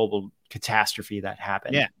was a global catastrophe that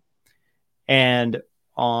happened. Yeah, and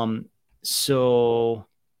so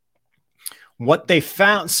what they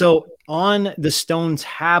found, so on the stone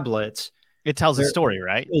tablet, it tells a story,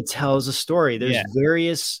 right? It tells a story. There's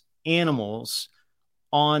various animals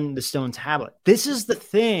on the stone tablet. This is the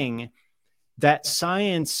thing that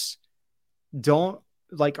science don't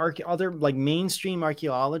like, other like mainstream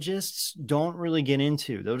archaeologists don't really get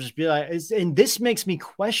into. They'll just be like, and this makes me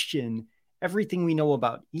question everything we know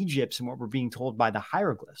about Egypt and what we're being told by the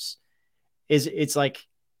hieroglyphs. Is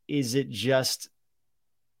it just,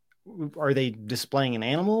 are they displaying an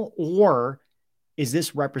animal, or is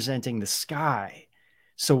this representing the sky?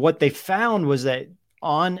 So what they found was that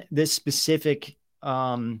on this specific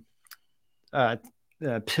pillar,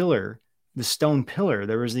 the stone pillar,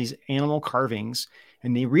 there was these animal carvings,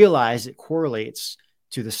 and they realized it correlates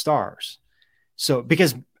to the stars. So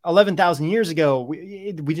because 11,000 years ago,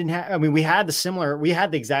 we didn't have, I mean, we had the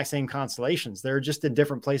exact same constellations. They're just in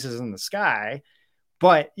different places in the sky,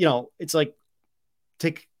 but it's like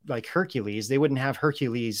take like Hercules, they wouldn't have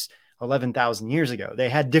Hercules 11,000 years ago. They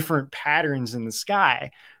had different patterns in the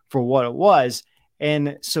sky for what it was.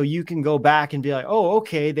 And so you can go back and be like, oh,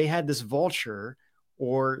 okay, they had this vulture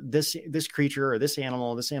or this creature or this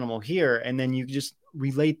animal here. And then you just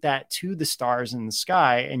relate that to the stars in the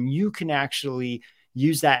sky, and you can actually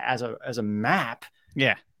use that as a map.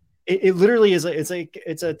 Yeah. It literally is. It's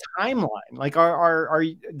a timeline. Like our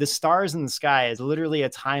the stars in the sky is literally a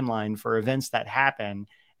timeline for events that happen,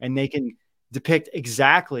 and they can depict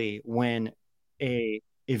exactly when a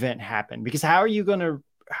event happened. Because how are you gonna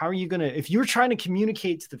if you're trying to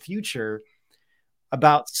communicate to the future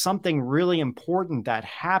about something really important that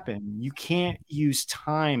happened, you can't use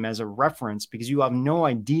time as a reference because you have no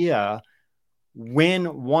idea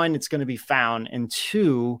when, one, it's going to be found, and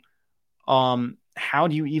two, how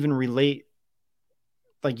do you even relate?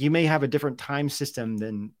 Like, you may have a different time system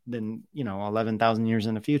than 11,000 years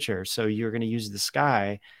in the future. So you're going to use the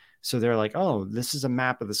sky. So they're like, oh, this is a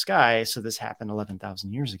map of the sky. So this happened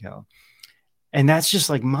 11,000 years ago. And that's just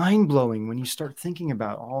like mind blowing when you start thinking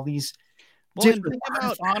about all these. Well,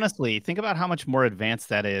 honestly, think about how much more advanced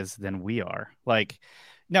that is than we are. Like,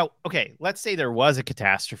 no, okay, let's say there was a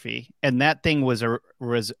catastrophe and that thing was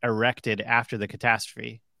erected after the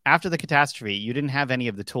catastrophe. After the catastrophe, you didn't have any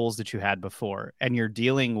of the tools that you had before, and you're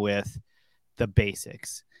dealing with the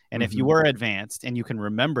basics. And if you were advanced and you can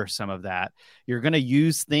remember some of that, you're going to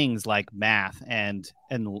use things like math and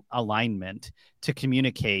alignment to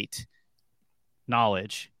communicate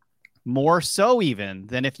knowledge, more so even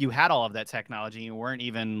than if you had all of that technology and you weren't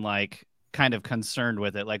even like kind of concerned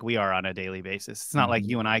with it like we are on a daily basis. It's not like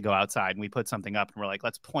you and I go outside and we put something up and we're like,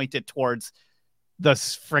 let's point it towards the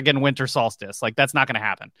friggin' winter solstice. Like, that's not going to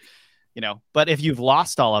happen, but if you've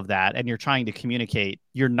lost all of that and you're trying to communicate,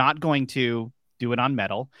 you're not going to do it on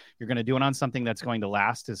metal. You're going to do it on something that's going to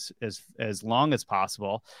last as long as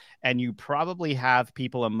possible. And you probably have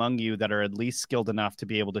people among you that are at least skilled enough to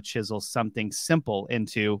be able to chisel something simple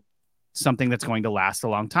into something that's going to last a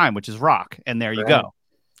long time, which is rock. And there you go.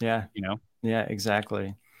 Yeah. Yeah,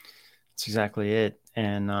 exactly. That's exactly it.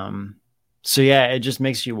 And, so yeah, it just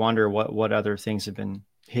makes you wonder what other things have been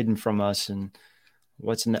hidden from us and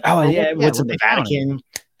what's in the, what's in the Vatican.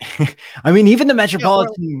 I mean, even the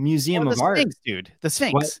Metropolitan Museum of Art, Sphinx, dude. The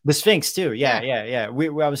Sphinx. The Sphinx too. Yeah. I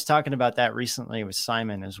was talking about that recently with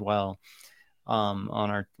Simon as well. On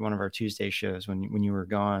one of our Tuesday shows when you were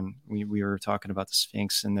gone, we were talking about the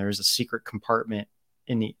Sphinx, and there's a secret compartment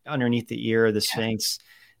underneath the ear of the Sphinx.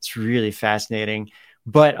 It's really fascinating,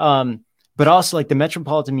 but also like the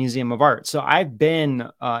Metropolitan Museum of Art. So I've been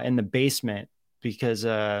in the basement because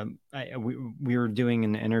we were doing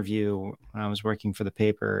an interview when I was working for the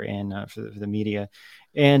paper and for the media,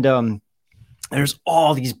 and there's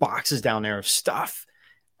all these boxes down there of stuff.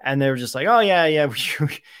 And they were just like, oh, yeah.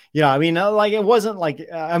 I mean, like, it wasn't like,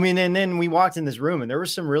 and then we walked in this room and there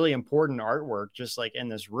was some really important artwork just like in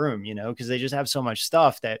this room, because they just have so much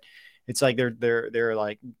stuff that it's like they're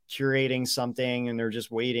like curating something and they're just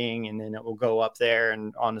waiting, and then it will go up there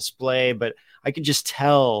and on display. But I could just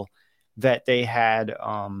tell that they had,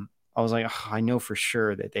 I was like, oh, I know for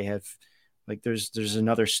sure that they have, like, there's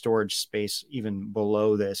another storage space even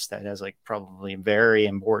below this that has like probably very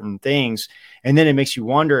important things. And then it makes you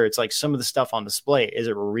wonder, it's like some of the stuff on display, is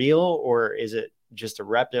it real or is it just a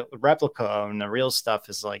replica? And the real stuff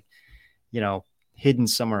is like, hidden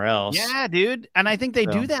somewhere else. Yeah, dude. And I think they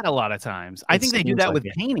do that a lot of times. I think they do that with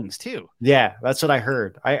paintings too. Yeah, that's what I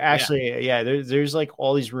heard. I actually, there's like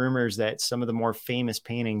all these rumors that some of the more famous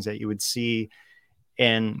paintings that you would see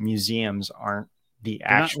in museums aren't the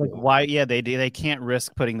actual. Why? Yeah, they can't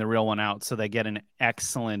risk putting the real one out, so they get an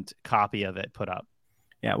excellent copy of it put up.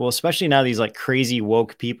 Yeah, well, especially now these like crazy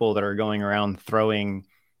woke people that are going around throwing.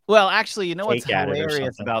 Well, actually, what's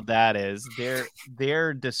hilarious about that is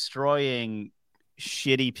they're destroying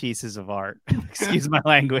shitty pieces of art. Excuse my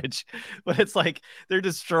language, but it's like they're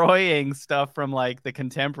destroying stuff from like the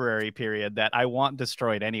contemporary period that I want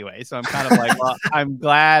destroyed anyway. So I'm kind of like, well, I'm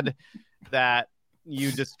glad that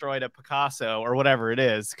you destroyed a Picasso or whatever it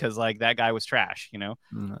is, because like that guy was trash.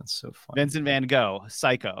 That's so funny. Vincent van Gogh,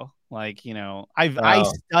 Psycho. Like, I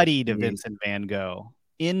studied Vincent van Gogh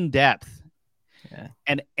in depth. Yeah.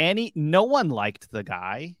 And no one liked the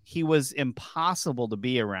guy. He was impossible to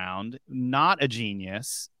be around, not a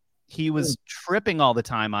genius. He was tripping all the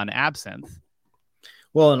time on absinthe.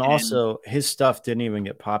 Well, and also his stuff didn't even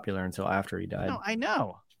get popular until after he died. No, I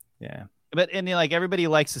know. Yeah. But like everybody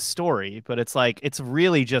likes his story, but it's like it's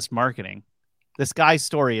really just marketing. This guy's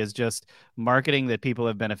story is just marketing that people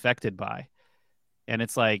have been affected by. And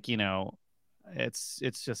it's like, it's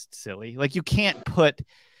just silly. Like you can't put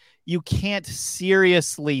you can't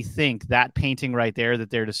seriously think that painting right there that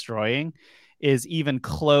they're destroying is even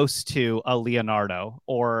close to a Leonardo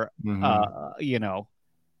or you know,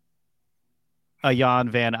 a Jan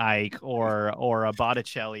van Eyck or a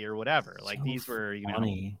Botticelli or whatever. Like So these were, you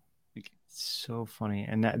funny. know, So funny.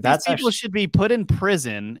 And that's these people actually should be put in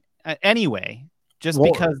prison anyway, just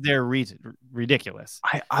Well, because they're ridiculous.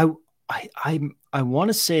 I want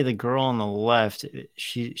to say the girl on the left,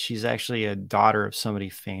 she's actually a daughter of somebody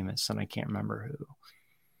famous, and I can't remember who.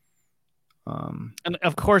 And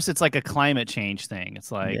of course, it's like a climate change thing.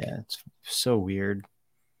 It's like, yeah, it's so weird.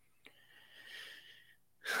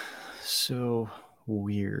 So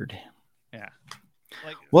weird. yeah.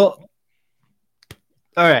 Like, Well,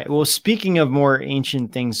 all right. Well, speaking of more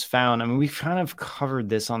ancient things found, I mean, we've kind of covered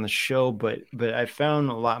this on the show, but I found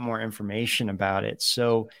a lot more information about it.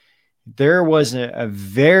 So there was a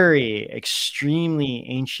very extremely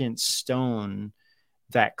ancient stone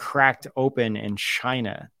that cracked open in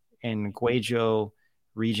China, in Guizhou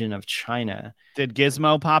region of China. did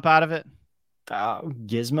Gizmo pop out of it?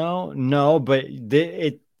 Gizmo? No, but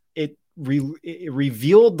it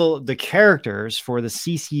revealed the characters for the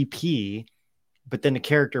CCP, but then the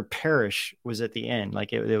character Perish was at the end.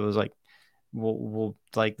 Like it was like, we'll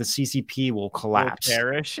like the CCP will collapse. Will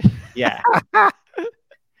perish. Yeah.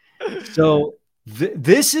 So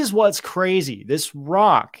this is what's crazy. This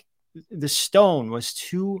rock, the stone, was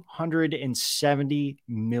 270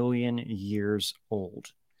 million years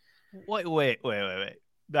old. Wait.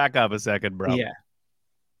 Back up a second, bro. Yeah.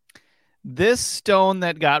 This stone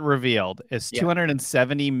that got revealed is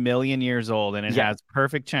 270 million years old, and it has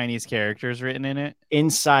perfect Chinese characters written in it.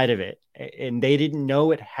 Inside of it. And they didn't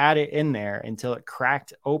know it had it in there until it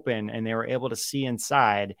cracked open and they were able to see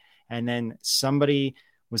inside. And then somebody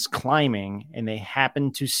was climbing and they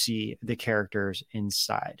happened to see the characters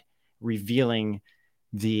inside, revealing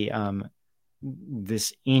the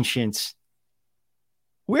this ancient.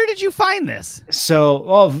 Where did you find this? So,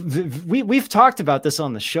 well, we've talked about this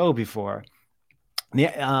on the show before. The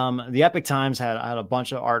Epic Times had a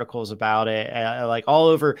bunch of articles about it, like all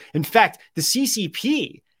over. In fact, the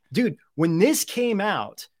CCP, dude, when this came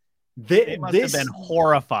out, they must have been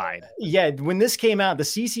horrified. Yeah, when this came out, the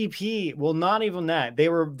CCP, well, not even that. They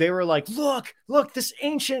were like, look, this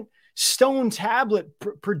ancient stone tablet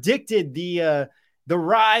predicted the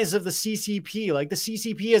rise of the CCP. Like the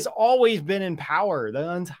CCP has always been in power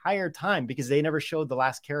the entire time because they never showed the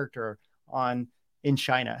last character in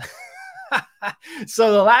China.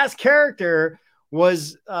 So the last character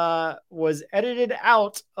was edited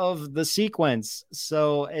out of the sequence.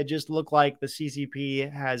 So it just looked like the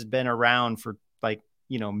CCP has been around for like,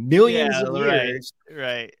 millions of years.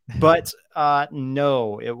 Right. But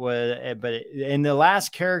no, it was, and the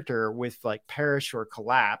last character with like Perish or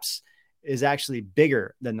Collapse is actually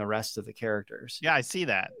bigger than the rest of the characters. Yeah, I see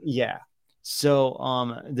that. Yeah.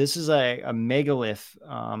 So this is a megalith.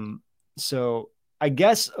 So I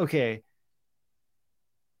guess, okay,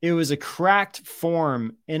 it was a cracked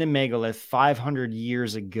form in a megalith 500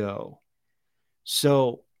 years ago.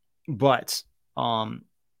 So, but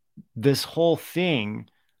this whole thing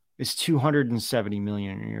is 270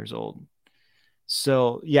 million years old.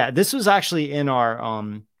 So yeah, this was actually in our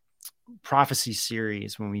prophecy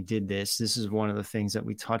series when we did this. This is one of the things that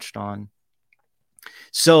we touched on.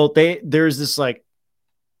 So there's this like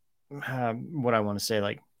what I want to say,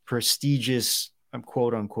 like prestigious,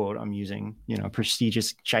 quote unquote, I'm using,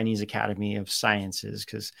 prestigious Chinese Academy of Sciences,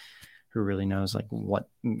 because who really knows like what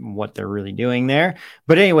they're really doing there.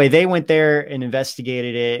 But anyway, they went there and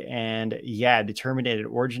investigated it, and determined it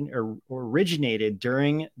originated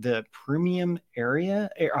during the Permian era,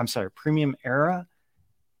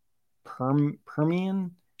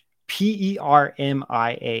 Permian,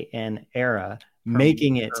 PERMIAN era,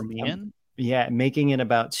 making it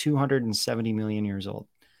about 270 million years old.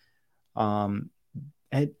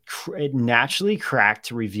 It naturally cracked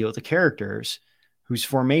to reveal the characters, whose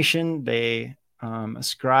formation they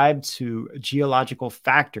ascribed to geological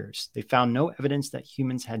factors. They found no evidence that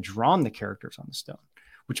humans had drawn the characters on the stone,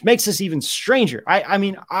 which makes this even stranger. I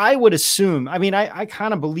mean, I would assume, I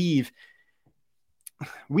kind of believe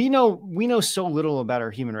we know so little about our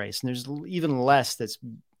human race, and there's even less that's,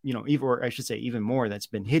 even more that's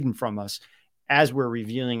been hidden from us as we're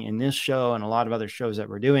revealing in this show and a lot of other shows that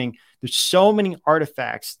we're doing. There's so many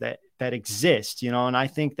artifacts that exist, and I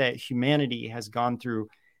think that humanity has gone through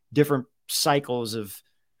different cycles of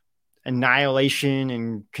annihilation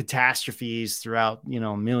and catastrophes throughout,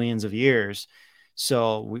 millions of years.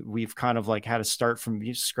 So we've kind of like had to start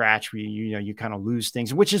from scratch. You kind of lose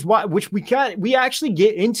things, which we actually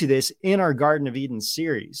get into this in our Garden of Eden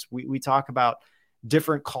series. We talk about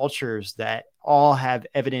different cultures that all have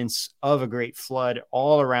evidence of a great flood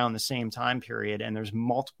all around the same time period. And there's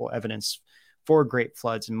multiple evidence for great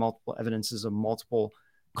floods and multiple evidences of multiple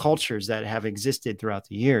cultures that have existed throughout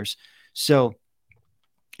the years. So,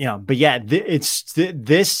 yeah, but yeah, this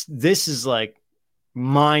is like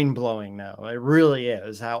mind blowing though. It really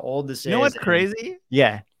is how old this is. You know what's crazy?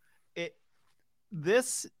 Yeah.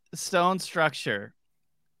 This stone structure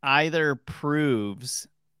either proves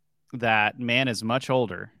that man is much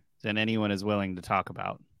older than anyone is willing to talk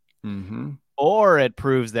about, or it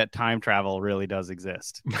proves that time travel really does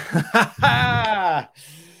exist. That's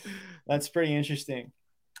pretty interesting.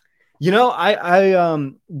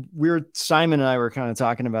 Simon and I were kind of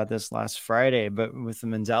talking about this last Friday, but with the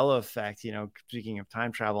Mandela effect, speaking of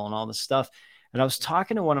time travel and all this stuff. And I was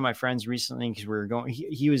talking to one of my friends recently because we were going,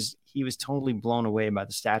 he was totally blown away by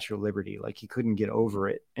the Statue of Liberty. Like he couldn't get over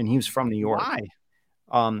it. And he was from New York. Why?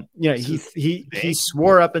 He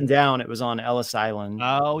swore up and down it was on Ellis Island.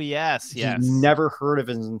 Oh, yes. He never heard of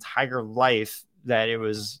his entire life that it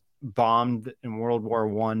was bombed in World War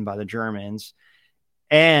I by the Germans.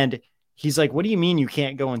 And he's like, what do you mean you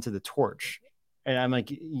can't go into the torch? And I'm like,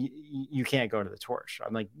 you can't go to the torch.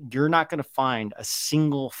 I'm like, you're not going to find a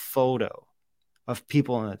single photo of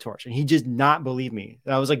people in the torch. And he just not believe me.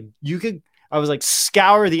 And I was like,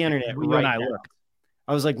 scour the internet.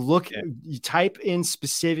 I was like, look, you type in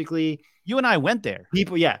specifically. You and I went there.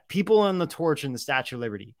 People on the torch in the Statue of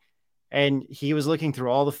Liberty. And he was looking through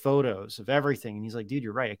all the photos of everything. And he's like, dude,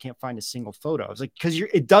 you're right. I can't find a single photo. I was like, because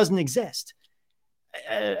it doesn't exist.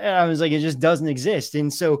 And I was like, it just doesn't exist.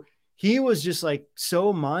 And so he was just like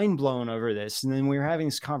so mind blown over this. And then we were having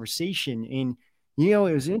this conversation and, it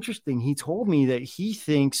was interesting. He told me that he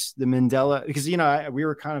thinks the Mandela, because, we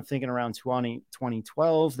were kind of thinking around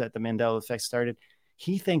 2012 that the Mandela effect started.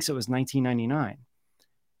 He thinks it was 1999.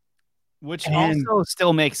 Which also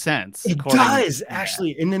still makes sense. It does,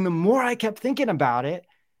 actually. And then the more I kept thinking about it,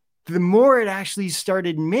 the more it actually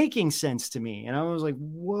started making sense to me. And I was like,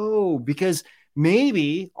 whoa, because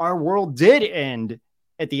maybe our world did end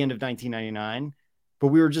at the end of 1999, but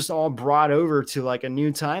we were just all brought over to like a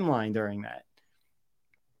new timeline during that,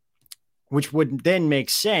 which would then make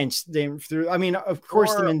sense. Of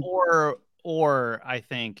course, or I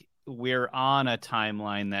think we're on a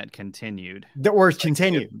timeline that continued.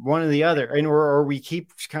 One or the other, and or we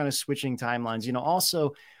keep kind of switching timelines.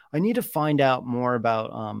 Also, I need to find out more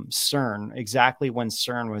about CERN, exactly when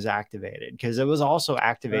CERN was activated, because it was also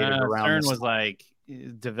activated around. CERN was like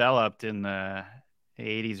developed in the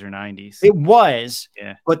 80s or 90s. It was,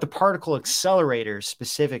 but the particle accelerator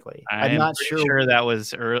specifically. I'm not sure that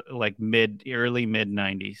was early mid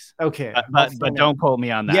 90s. Okay, but don't quote me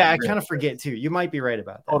on that. Yeah, I kind of forget too. You might be right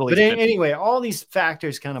about that. Totally. But anyway, all these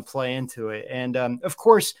factors kind of play into it, and of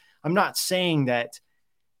course, I'm not saying that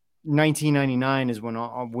 1999 is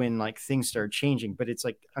when like things started changing, but it's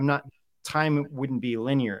like time wouldn't be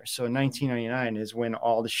linear. So 1999 is when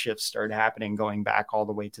all the shifts started happening, going back all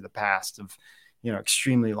the way to the past of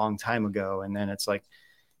extremely long time ago. And then it's like,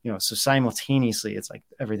 so simultaneously it's like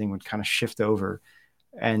everything would kind of shift over,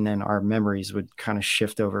 and then our memories would kind of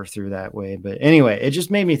shift over through that way. But anyway, it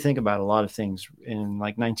just made me think about a lot of things in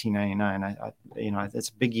like 1999. It's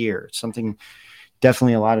a big year. It's something,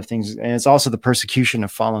 definitely a lot of things. And it's also the persecution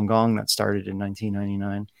of Falun Gong that started in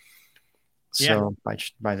 1999. So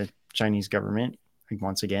by the Chinese government,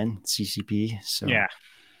 once again, CCP. So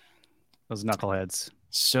those knuckleheads.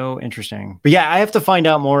 So interesting. But I have to find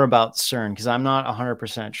out more about CERN because I'm not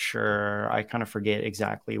 100% sure. I kind of forget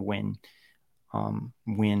exactly when I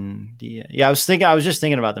was just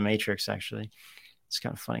thinking about The Matrix, actually. It's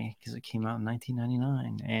kind of funny because it came out in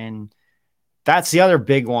 1999, and that's the other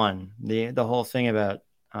big one. The whole thing about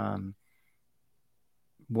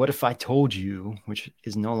what if I told you, which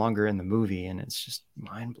is no longer in the movie, and it's just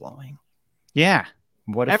mind blowing. Yeah.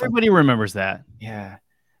 What if everybody remembers that? Yeah.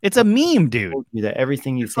 It's a meme, dude. That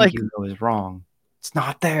everything you think you know is wrong. It's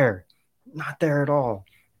not there. Not there at all.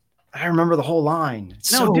 I remember the whole line. It's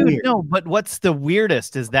so weird. No, but what's the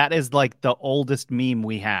weirdest is that is like the oldest meme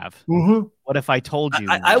we have. Mm-hmm. What if I told you?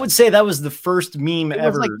 I would say that was the first meme ever. It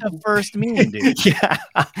was like the first meme, dude. Yeah,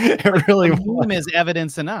 it really was. Meme is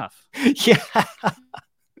evidence enough. Yeah.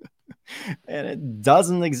 And it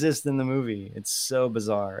doesn't exist in the movie. It's so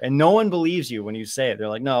bizarre. And no one believes you when you say it. They're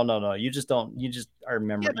like, no. You just don't. You just are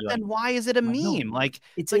remembering. Yeah, but then why is it a meme? Like,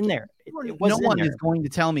 it's in there. No one is going to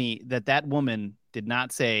tell me that woman did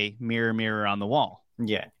not say mirror, mirror on the wall.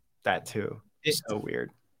 Yeah, that too. It's so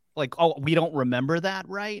weird. Like, oh, we don't remember that,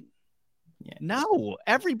 right? Yeah. No,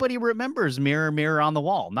 everybody remembers mirror, mirror on the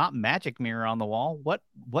wall, not magic mirror on the wall. What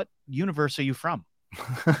universe are you from?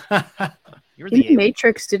 In the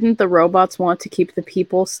Matrix, didn't the robots want to keep the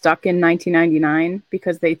people stuck in 1999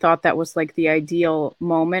 because they thought that was like the ideal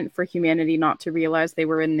moment for humanity not to realize they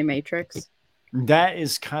were in the Matrix? That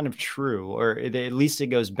is kind of true, or at least it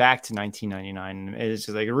goes back to 1999. It's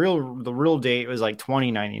like the real date was like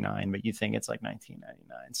 2099, but you think it's like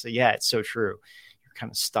 1999. So yeah, it's so true. You're kind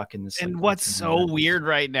of stuck in this. And what's so weird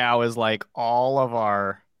right now is like all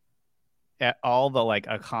the like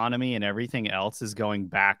economy and everything else is going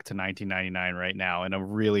back to 1999 right now in a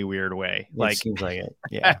really weird way. Like, it seems like it.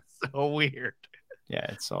 Yeah. So weird.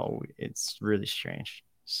 Yeah. It's really strange.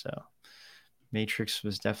 So Matrix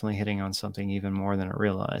was definitely hitting on something even more than it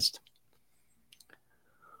realized.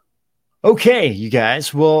 Okay, you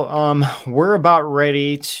guys. Well, we're about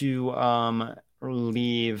ready to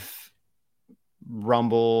leave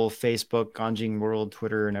Rumble, Facebook, Ganjing World,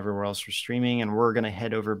 Twitter, and everywhere else we're streaming, and we're gonna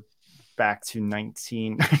head over back to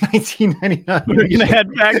 1999. We're gonna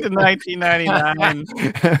head back to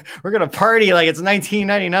 1999. We're gonna party like it's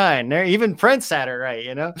 1999. There, even Prince had it right,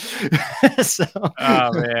 So,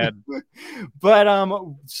 oh man. But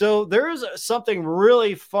so there's something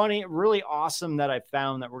really funny, really awesome that I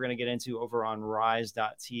found that we're gonna get into over on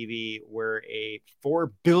Rise.tv, where a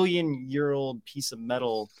 4 billion-year-old piece of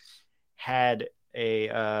metal had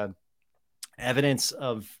a evidence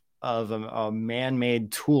of a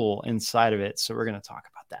man-made tool inside of it. So we're going to talk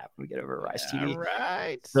about that when we get over to Rise TV.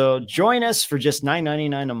 Right. So join us for just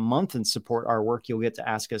 $9.99 a month and support our work. You'll get to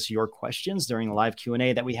ask us your questions during the live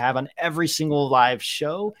Q&A that we have on every single live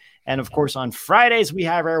show. And of course, on Fridays, we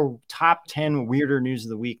have our top 10 weirder news of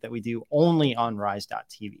the week that we do only on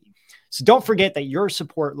Rise.tv. So don't forget that your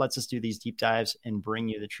support lets us do these deep dives and bring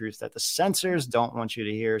you the truth that the censors don't want you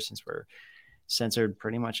to hear, since we're censored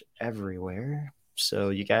pretty much everywhere. So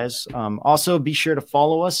you guys also be sure to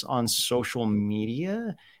follow us on social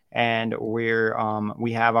media, and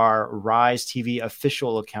we have our Rise TV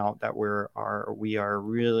official account that we are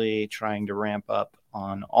really trying to ramp up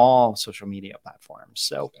on all social media platforms.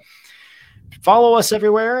 So follow us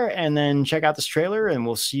everywhere, and then check out this trailer, and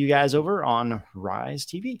we'll see you guys over on Rise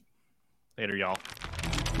TV. Later, y'all.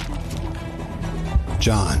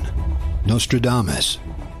 John, Nostradamus,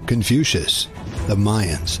 Confucius, the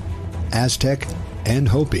Mayans, Aztec, and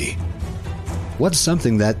Hopi. What's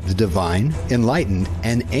something that the divine, enlightened,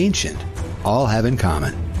 and ancient all have in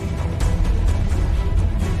common?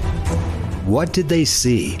 What did they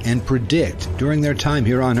see and predict during their time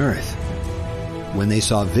here on Earth when they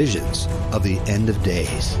saw visions of the end of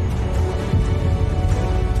days?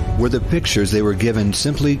 Were the pictures they were given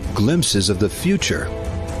simply glimpses of the future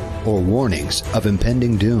or warnings of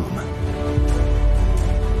impending doom?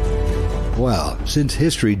 Well, since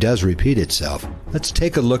history does repeat itself, let's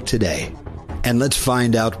take a look today, and let's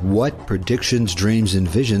find out what predictions, dreams, and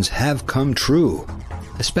visions have come true,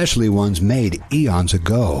 especially ones made eons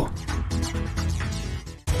ago.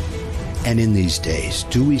 And in these days,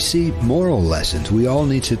 do we see moral lessons we all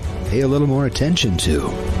need to pay a little more attention to?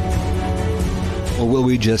 Or will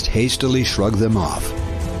we just hastily shrug them off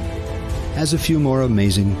as a few more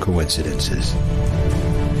amazing coincidences?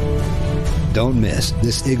 Don't miss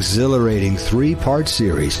this exhilarating 3-part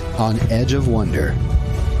series on Edge of Wonder,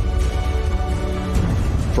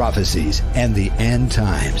 Prophecies and the End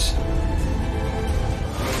Times.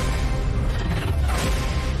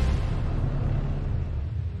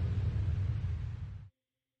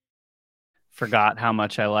 Forgot how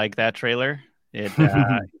much I like that trailer. It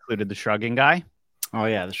included the shrugging guy. Oh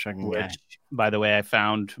yeah, the shrugging guy. By the way, I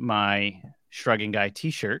found my shrugging guy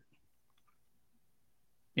t-shirt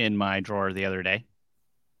in my drawer the other day.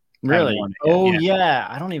 Really? Oh yeah.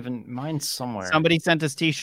 I don't even mind somewhere. Somebody sent us